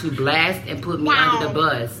tried to blast and put me under the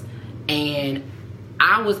bus. And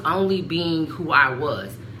I was only being who I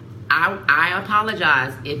was. I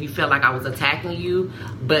apologize if you felt like I was attacking you,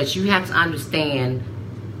 but you have to understand,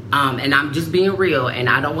 and I'm just being real, and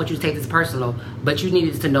I don't want you to take this personal, but you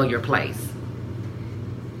needed to know your place.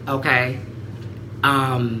 Okay?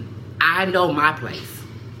 I know my place.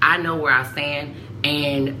 I know where I stand,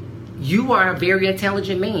 and you are a very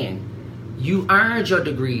intelligent man. You earned your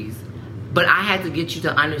degrees, but I had to get you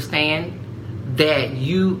to understand that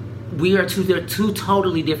we are two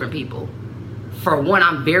totally different people. For one,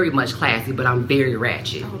 I'm very much classy, but I'm very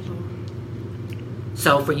ratchet.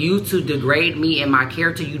 So for you to degrade me and my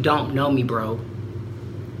character, you don't know me, bro.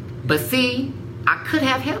 But see, I could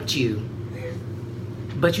have helped you,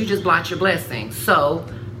 but you just blocked your blessing. So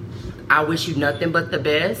I wish you nothing but the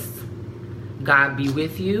best. God be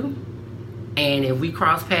with you. And if we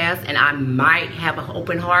cross paths and I might have an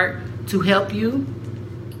open heart to help you,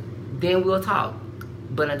 then we'll talk.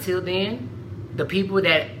 But until then, the people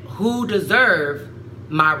who deserve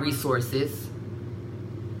my resources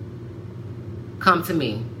come to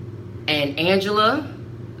me. And Angela,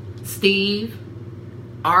 Steve,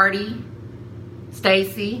 Artie,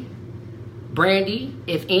 Stacy, Brandy,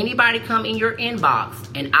 if anybody come in your inbox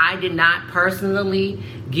and I did not personally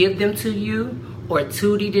give them to you, or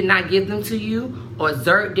Tootie did not give them to you, or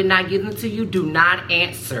Zert did not give them to you, do not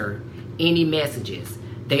answer any messages.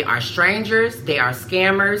 They are strangers, they are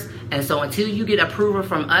scammers, and so until you get approval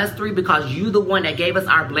from us three, because you the one that gave us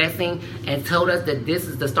our blessing and told us that this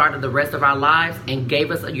is the start of the rest of our lives and gave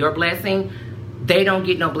us your blessing, they don't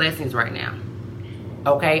get no blessings right now.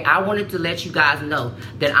 Okay? I wanted to let you guys know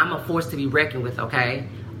that I'm a force to be reckoned with, okay?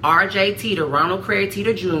 RJ Teeter, Ronald Craig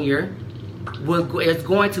Teeter Jr. is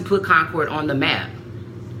going to put Concord on the map.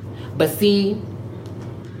 But see,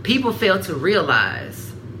 people fail to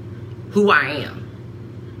realize who I am.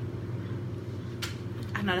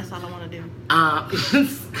 I know that's all I want to do.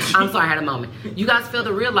 I'm sorry, I had a moment. You guys fail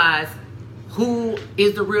to realize who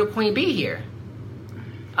is the real Queen Bee here.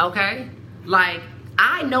 Okay? Like,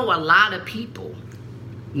 I know a lot of people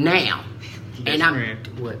now. And I'm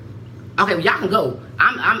what? Okay, well, y'all can go.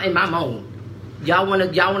 I'm in my mode. Y'all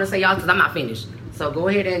wanna say y'all, because I'm not finished. So go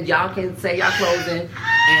ahead and y'all can say y'all closing,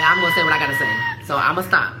 and I'm gonna say what I gotta say. So I'm gonna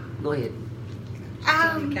stop. Go ahead.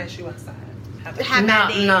 Catch you outside.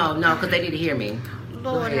 No, because they need to hear me.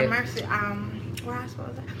 Lord have mercy. Where I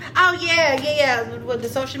supposed to? Oh yeah. With the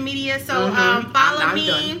social media. So follow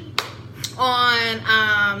me on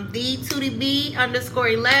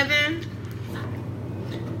the2db_11.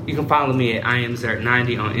 You can follow me at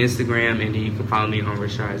IamZert90 on Instagram, and then you can follow me on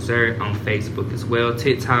Rashad Zert on Facebook as well.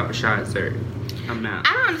 TikTok, Rashad Zert. I'm out.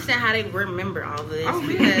 I don't understand how they remember all of this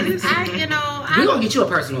because we're gonna get you a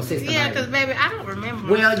personal assistant. Yeah, because baby, I don't remember.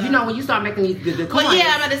 Well, you know when you start making the coins, well,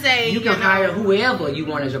 yeah, I'm about to say you can hire whoever you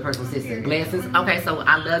want as your personal assistant. Blessings. Okay, so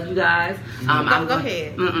I love you guys. Go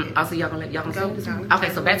ahead. Also, y'all gonna say this. Okay,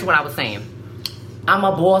 so back to what I was saying. I'm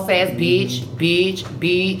a boss ass bitch.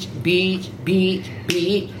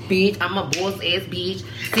 I'm a boss ass bitch.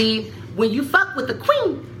 See, when you fuck with the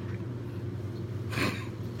queen.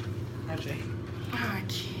 I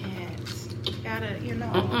can't. You gotta,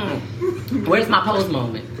 Where's my pose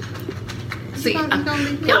moment? See,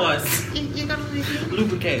 Pause. You're gonna leave me?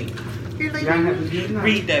 Lubricate. You're leaving me?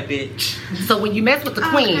 Read that bitch. So when you mess with the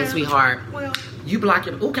queen, sweetheart, well, you block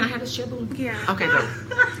your. Oh, can I have this shit, boo? Yeah. Okay, go.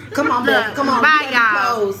 Come on, Becca. Come on. Bye,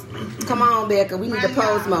 y'all. Pose. Come on, Becca. We need a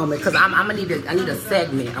pose moment because I need a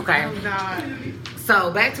segment. Okay. Oh God.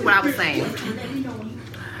 So back to what I was saying.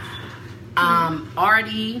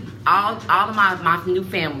 Artie, all of my new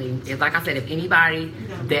family is like I said. If anybody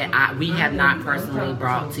that we have not personally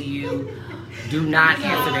brought to you, do not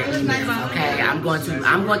answer their emails. Okay, I'm going to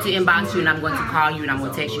inbox you, and I'm going to call you, and I'm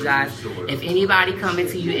going to text you guys. If anybody come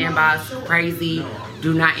into your inbox crazy,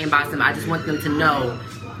 do not inbox them. I just want them to know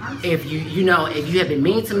if you have been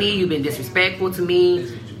mean to me, you've been disrespectful to me,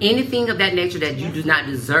 anything of that nature that you do not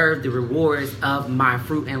deserve the rewards of my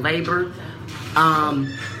fruit and labor,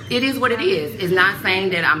 it is what it is. It's not saying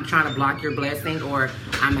that I'm trying to block your blessing or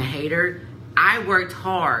I'm a hater. I worked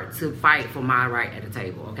hard to fight for my right at the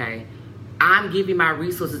table, okay? I'm giving my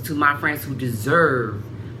resources to my friends who deserve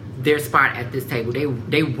their spot at this table.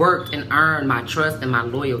 They worked and earned my trust and my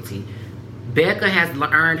loyalty. Becca has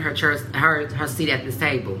earned her seat at this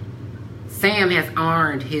table. Sam has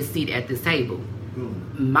earned his seat at this table.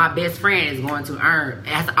 My best friend is going to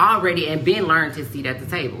has already and been learned his seat at the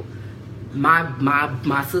table.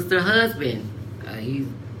 My sister husband, he's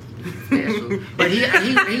special, but he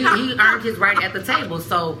earned his right at the table.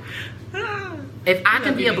 So if I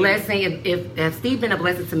can be a blessing, if Steve been a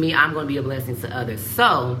blessing to me, I'm going to be a blessing to others.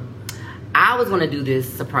 So I was going to do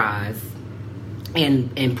this surprise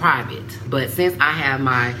in private, but since I have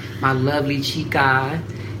my lovely chica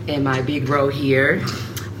and my big bro here,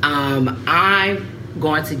 I'm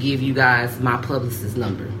going to give you guys my publicist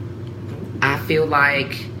number. I feel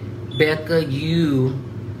like, Becca, you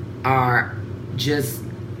are just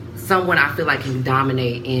someone I feel like can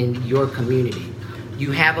dominate in your community.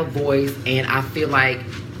 You have a voice, and I feel like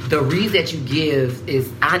the reason that you give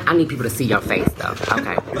is, I need people to see your face though.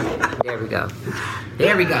 Okay, there we go.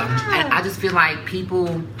 And I just feel like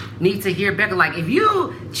people need to hear Becca. Like, if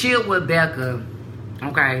you chill with Becca,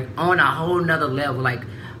 okay, on a whole nother level, like,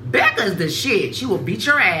 Becca's the shit. She will beat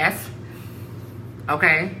your ass,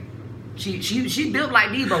 okay? She built like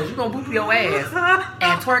Debo. She gonna boop your ass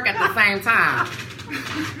and twerk at the same time.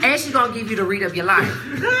 And she gonna give you the read of your life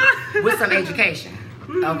with some education,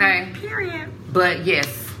 okay? Period. But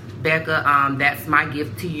yes, Becca, that's my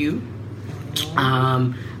gift to you.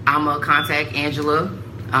 I'm gonna contact Angela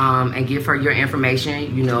and give her your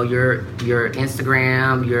information. You know, your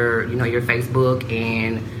Instagram, your Facebook,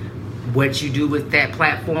 and what you do with that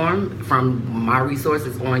platform. From my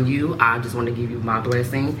resources on you, I just want to give you my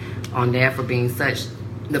blessing on that for being such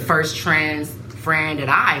the first trans friend that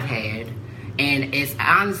I've had. And it's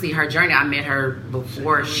honestly her journey. I met her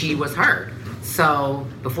before she was her. So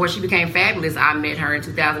before she became fabulous, I met her in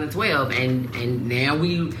 2012, and now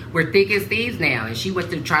we're thick as thieves now. And she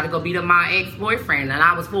went to try to go beat up my ex-boyfriend, and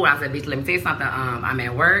I was fooled. I said, "Bitch, let me tell you something. I'm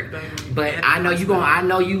at work, but I know you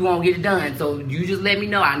gonna get it done. So you just let me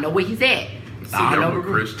know. I know where he's at." See, I'm a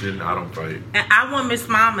Christian. I don't fight. And I want Miss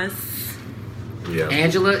Mama's. Yeah.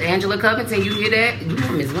 Angela Covington, you hear that? You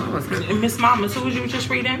want Miss Mama's? Miss Mama's. Who was you just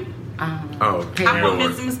reading? I want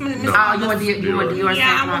Miss Oh, you want Dior?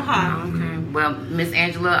 Yeah, I want her. Okay. Well, Miss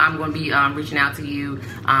Angela, I'm going to be reaching out to you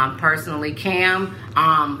personally. Cam,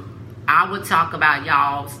 I would talk about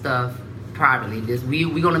y'all stuff privately.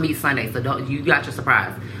 We're going to meet Sunday, so you got your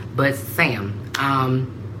surprise. But Sam, I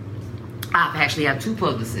actually have two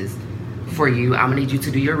publicists for you. I'm going to need you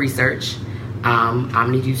to do your research. I'm going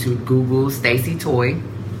to need you to Google Stacey Toy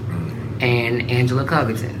and Angela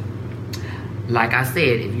Covington. Like I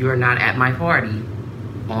said, if you are not at my party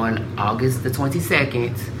on August the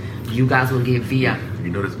 22nd, you guys will get VIP.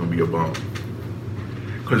 You know there's going to be a bump.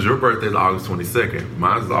 Because your birthday is August 22nd.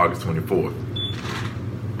 Mine's August 24th.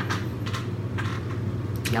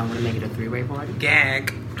 Y'all want to make it a three-way party?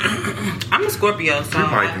 Gag. I'm a Scorpio, so... We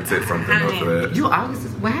might can set something up for that. You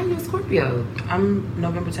August... Well, how you a Scorpio? I'm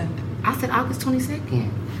November 10th. I said August 22nd.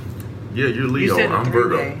 Yeah, you're Leo. You said I'm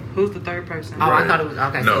Virgo. Day. Who's the third person? Oh, right. I thought it was...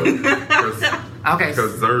 Okay. No. Okay.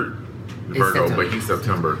 Because they're Virgo, September. but he's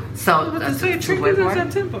September. So, It's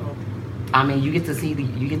September. I mean, you get to see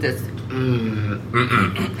you get to.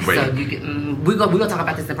 Wait. So you get. We're gonna talk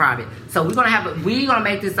about this in private. So we're gonna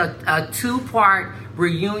make this a 2-part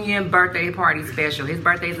reunion birthday party special. His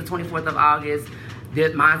birthday is the 24th of August.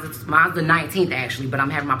 Mine's the 19th actually, but I'm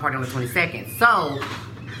having my party on the 22nd. So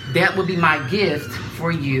that would be my gift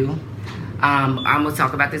for you. I'm gonna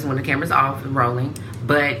talk about this when the camera's off and rolling,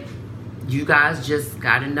 but you guys just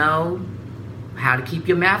gotta know how to keep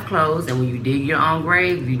your mouth closed, and when you dig your own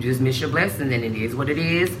grave, you just miss your blessing, and it is what it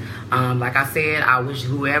is. Like I said, I wish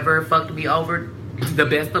whoever fucked me over the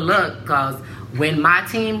best of luck, because when my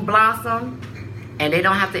team blossom and they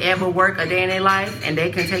don't have to ever work a day in their life and they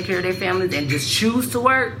can take care of their families and just choose to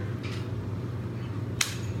work,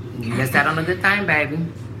 you missed out on a good thing, baby.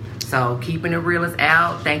 So keeping it real is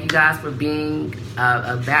out. Thank you guys for being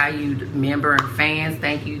a valued member and fans.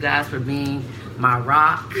 Thank you guys for being my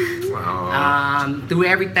rock through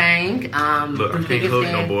everything. Look, I can't hug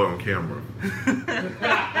no boy on camera.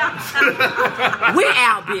 We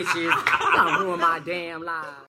out, bitches. I'm gonna ruin my damn life.